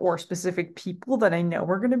organizations or specific people that I know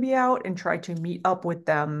are going to be out, and try to meet up with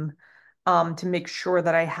them to make sure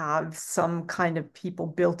that I have some kind of people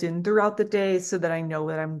built in throughout the day so that I know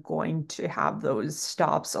that I'm going to have those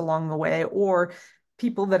stops along the way, or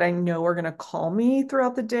people that I know are going to call me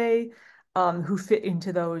throughout the day who fit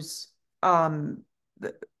into those,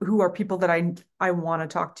 who are people that I want to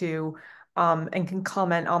talk to and can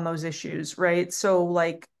comment on those issues, right? So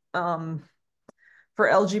like for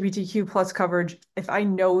LGBTQ plus coverage, if I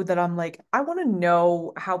know that I'm like, I want to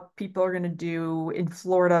know how people are going to do in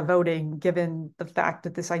Florida voting, given the fact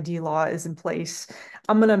that this ID law is in place,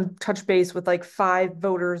 I'm going to touch base with like 5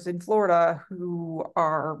 voters in Florida who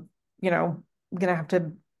are, going to have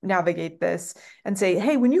to navigate this and say,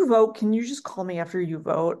 hey, when you vote, can you just call me after you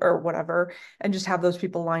vote or whatever, and just have those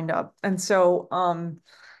people lined up. And so,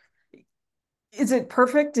 is it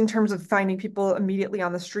perfect in terms of finding people immediately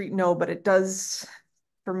on the street? No, but it does,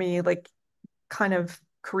 for me, like kind of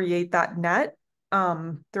create that net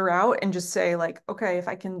throughout, and just say like, okay, if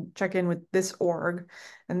I can check in with this org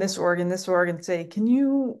and this org and this org and say, can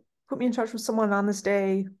you put me in touch with someone on this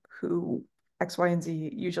day who X, Y, and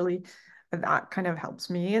Z usually, that kind of helps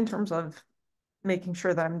me in terms of making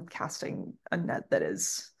sure that I'm casting a net that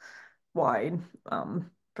is wide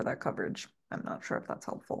for that coverage. I'm not sure if that's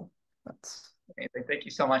helpful. That's amazing. Thank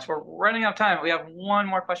you so much. We're running out of time. We have one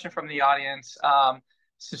more question from the audience.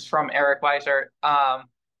 This is from Eric Weiser. How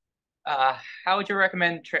would you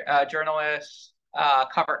recommend journalists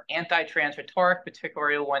cover anti-trans rhetoric,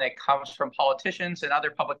 particularly when it comes from politicians and other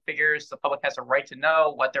public figures? The public has a right to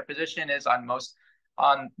know what their position is on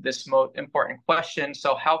this most important question.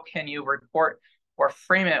 So how can you report or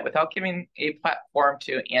frame it without giving a platform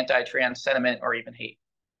to anti-trans sentiment or even hate?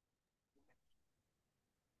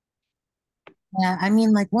 Yeah, I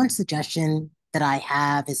mean, like one suggestion that I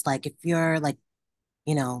have is like if you're like,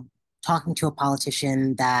 talking to a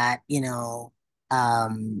politician that, is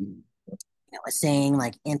saying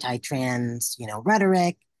like anti-trans,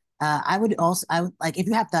 rhetoric, I would like if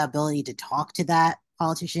you have the ability to talk to that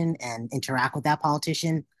politician and interact with that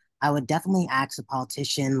politician, I would definitely ask a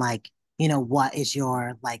politician like, what is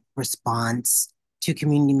your like response to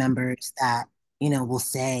community members that, will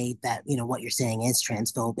say that, what you're saying is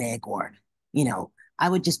transphobic, or, I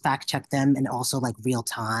would just fact check them, and also like real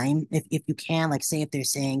time if you can, like say if they're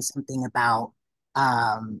saying something about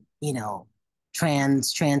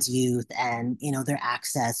trans youth and their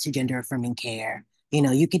access to gender affirming care.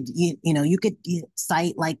 You could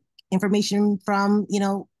cite like information from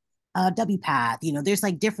WPATH. There's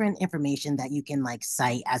like different information that you can like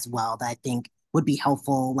cite as well that I think would be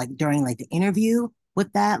helpful like during like the interview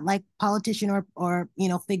with that like politician or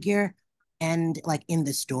figure, and like in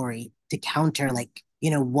the story to counter like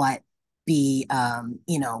what the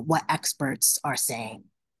what experts are saying.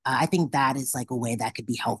 I think that is like a way that could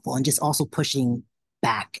be helpful, and just also pushing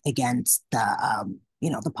back against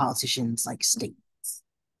the politicians like statements.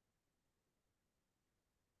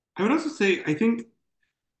 I would also say, I think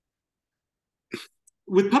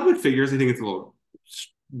with public figures, I think it's a little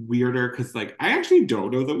weirder because like I actually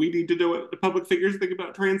don't know that we need to know what the public figures think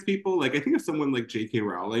about trans people. Like I think of someone like J.K.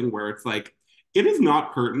 Rowling, where it's like it is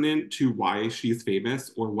not pertinent to why she's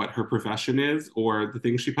famous or what her profession is or the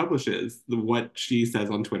things she publishes, what she says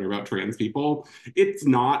on Twitter about trans people. It's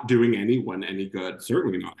not doing anyone any good,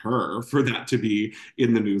 certainly not her, for that to be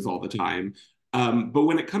in the news all the time. But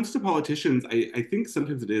when it comes to politicians, I think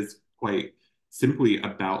sometimes it is quite simply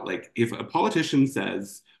about like if a politician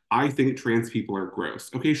says, I think trans people are gross.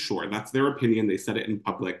 Okay, sure, that's their opinion. They said it in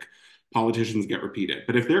public. Politicians get repeated.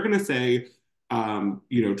 But if they're going to say,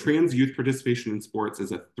 trans youth participation in sports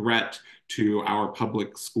is a threat to our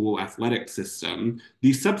public school athletic system,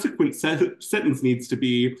 the subsequent sentence needs to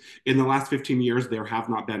be, in the last 15 years, there have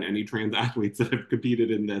not been any trans athletes that have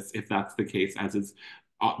competed in this, if that's the case, as is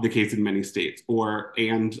the case in many states.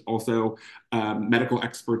 And also, medical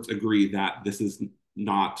experts agree that this is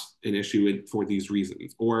not an issue for these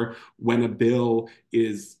reasons. Or when a bill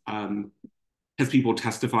has people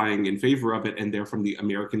testifying in favor of it, and they're from the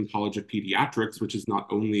American College of Pediatrics, which is not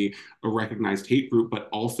only a recognized hate group, but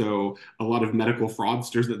also a lot of medical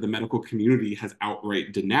fraudsters that the medical community has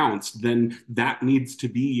outright denounced, then that needs to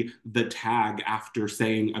be the tag after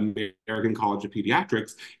saying American College of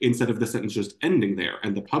Pediatrics, instead of the sentence just ending there.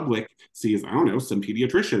 And the public sees, I don't know, some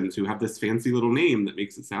pediatricians who have this fancy little name that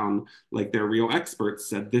makes it sound like they're real experts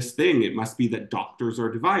said this thing. It must be that doctors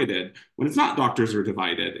are divided. When it's not doctors are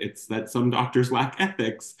divided, it's that some doctors lack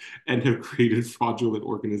ethics and have created fraudulent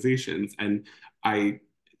organizations. And I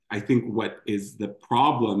I think what is the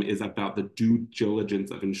problem is about the due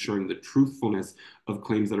diligence of ensuring the truthfulness of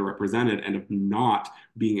claims that are represented and of not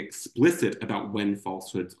being explicit about when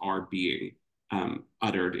falsehoods are being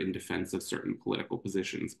uttered in defense of certain political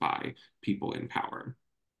positions by people in power.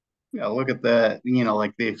 Yeah, look at the,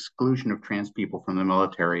 like the exclusion of trans people from the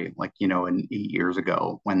military, like, in 8 years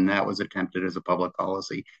ago when that was attempted as a public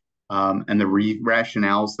policy. And the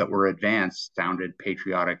rationales that were advanced sounded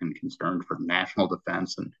patriotic and concerned for national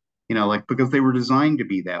defense. And, like, because they were designed to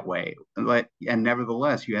be that way. And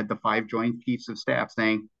nevertheless, you had the 5 Joint Chiefs of Staff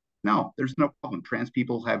saying, no, there's no problem. Trans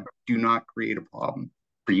people do not create a problem.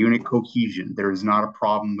 For unit cohesion, there is not a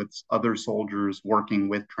problem with other soldiers working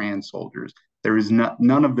with trans soldiers. There is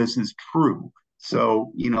none of this is true.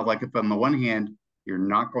 So, like if on the one hand, you're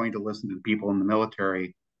not going to listen to the people in the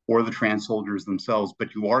military or the trans soldiers themselves,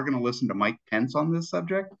 but you are going to listen to Mike Pence on this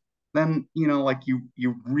subject, then, like you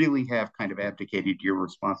really have kind of abdicated your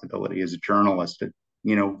responsibility as a journalist to,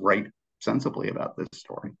 write sensibly about this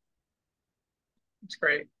story. That's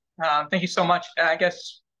great. Thank you so much. I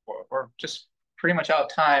guess we're just pretty much out of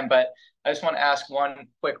time, but I just want to ask one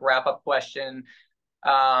quick wrap-up question.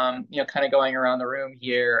 Kind of going around the room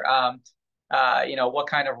here, what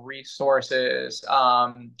kind of resources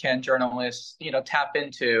can journalists, tap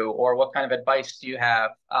into, or what kind of advice do you have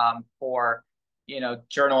for,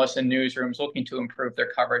 journalists in newsrooms looking to improve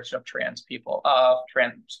their coverage of trans people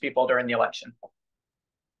during the election?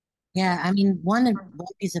 Yeah, I mean, one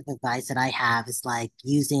piece of advice that I have is like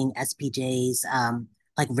using SPJ's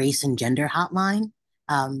like race and gender hotline.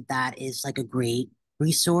 That is like a great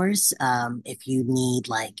resource if you need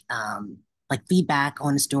like feedback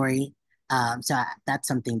on a story. So that's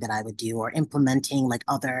something that I would do, or implementing like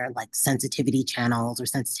other like sensitivity channels or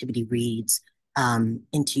sensitivity reads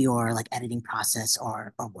into your like editing process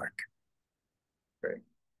or work. Great.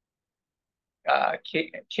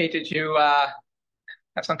 Kate, did you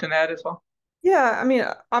have something to add as well? Yeah, I mean,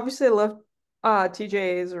 obviously I love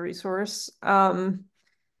TJA as a resource.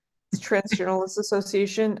 Trans Journalists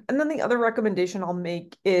Association. And then the other recommendation I'll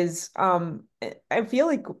make is I feel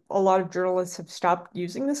like a lot of journalists have stopped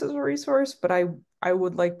using this as a resource, but I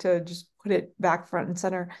would like to just put it back front and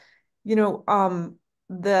center.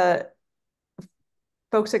 The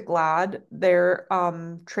folks at GLAAD, their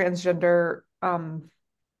transgender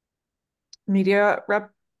media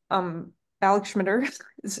rep, Alex Schmitter,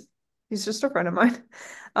 he's just a friend of mine.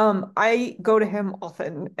 I go to him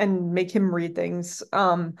often and make him read things.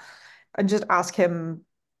 And just ask him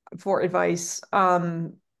for advice.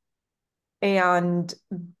 And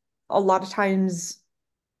a lot of times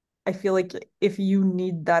I feel like if you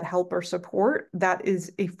need that help or support, that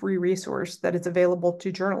is a free resource that is available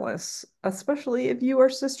to journalists, especially if you are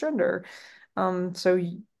cisgender. So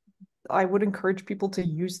I would encourage people to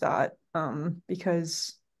use that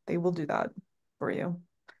because they will do that for you.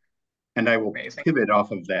 And I will pivot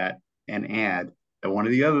off of that and add that one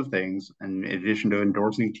of the other things, and in addition to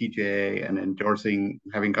endorsing TJA and endorsing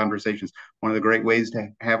having conversations, one of the great ways to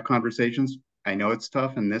have conversations, I know it's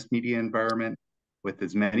tough in this media environment with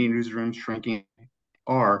as many newsrooms shrinking,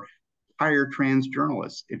 are hire trans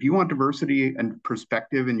journalists. If you want diversity and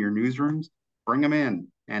perspective in your newsrooms, bring them in.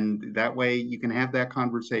 And that way you can have that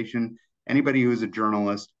conversation. Anybody who's a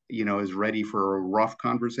journalist, is ready for a rough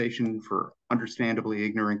conversation, for understandably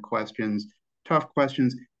ignorant questions, tough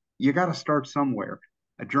questions. You got to start somewhere.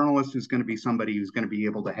 A journalist is going to be somebody who's going to be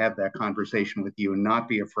able to have that conversation with you and not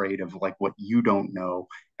be afraid of like what you don't know,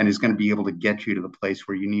 and is going to be able to get you to the place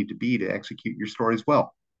where you need to be to execute your stories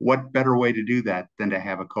well. What better way to do that than to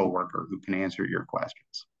have a coworker who can answer your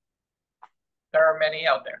questions? There are many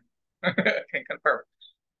out there. Can confirm.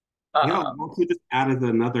 Yeah, I'll also just add as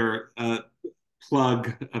another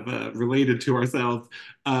plug of related to ourselves.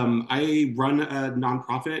 I run a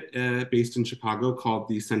nonprofit based in Chicago called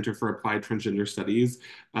the Center for Applied Transgender Studies,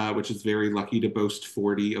 which is very lucky to boast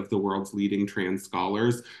 40 of the world's leading trans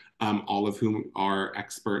scholars, all of whom are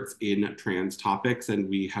experts in trans topics. And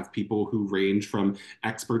we have people who range from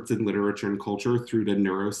experts in literature and culture through to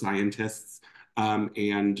neuroscientists.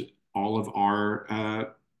 And all of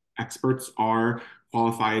our experts are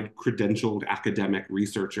qualified, credentialed academic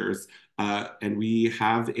researchers. And we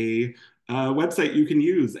have a website you can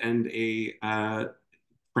use and a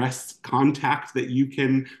press contact that you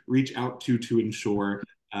can reach out to ensure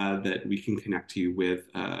that we can connect you with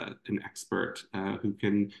an expert who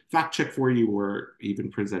can fact check for you or even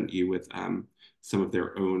present you with some of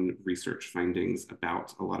their own research findings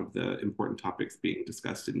about a lot of the important topics being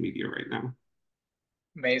discussed in media right now.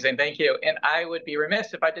 Amazing, thank you. And I would be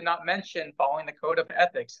remiss if I did not mention, following the Code of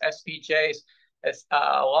Ethics, SPJ's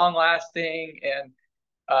long-lasting and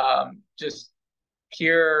just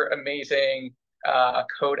pure amazing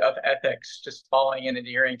code of ethics, just following and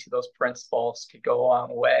adhering to those principles could go a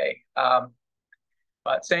long way.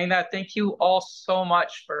 But saying that, thank you all so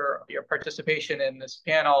much for your participation in this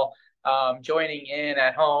panel, joining in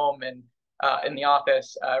at home and in the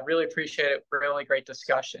office. Really appreciate it. Really great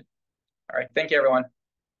discussion. All right. Thank you, everyone.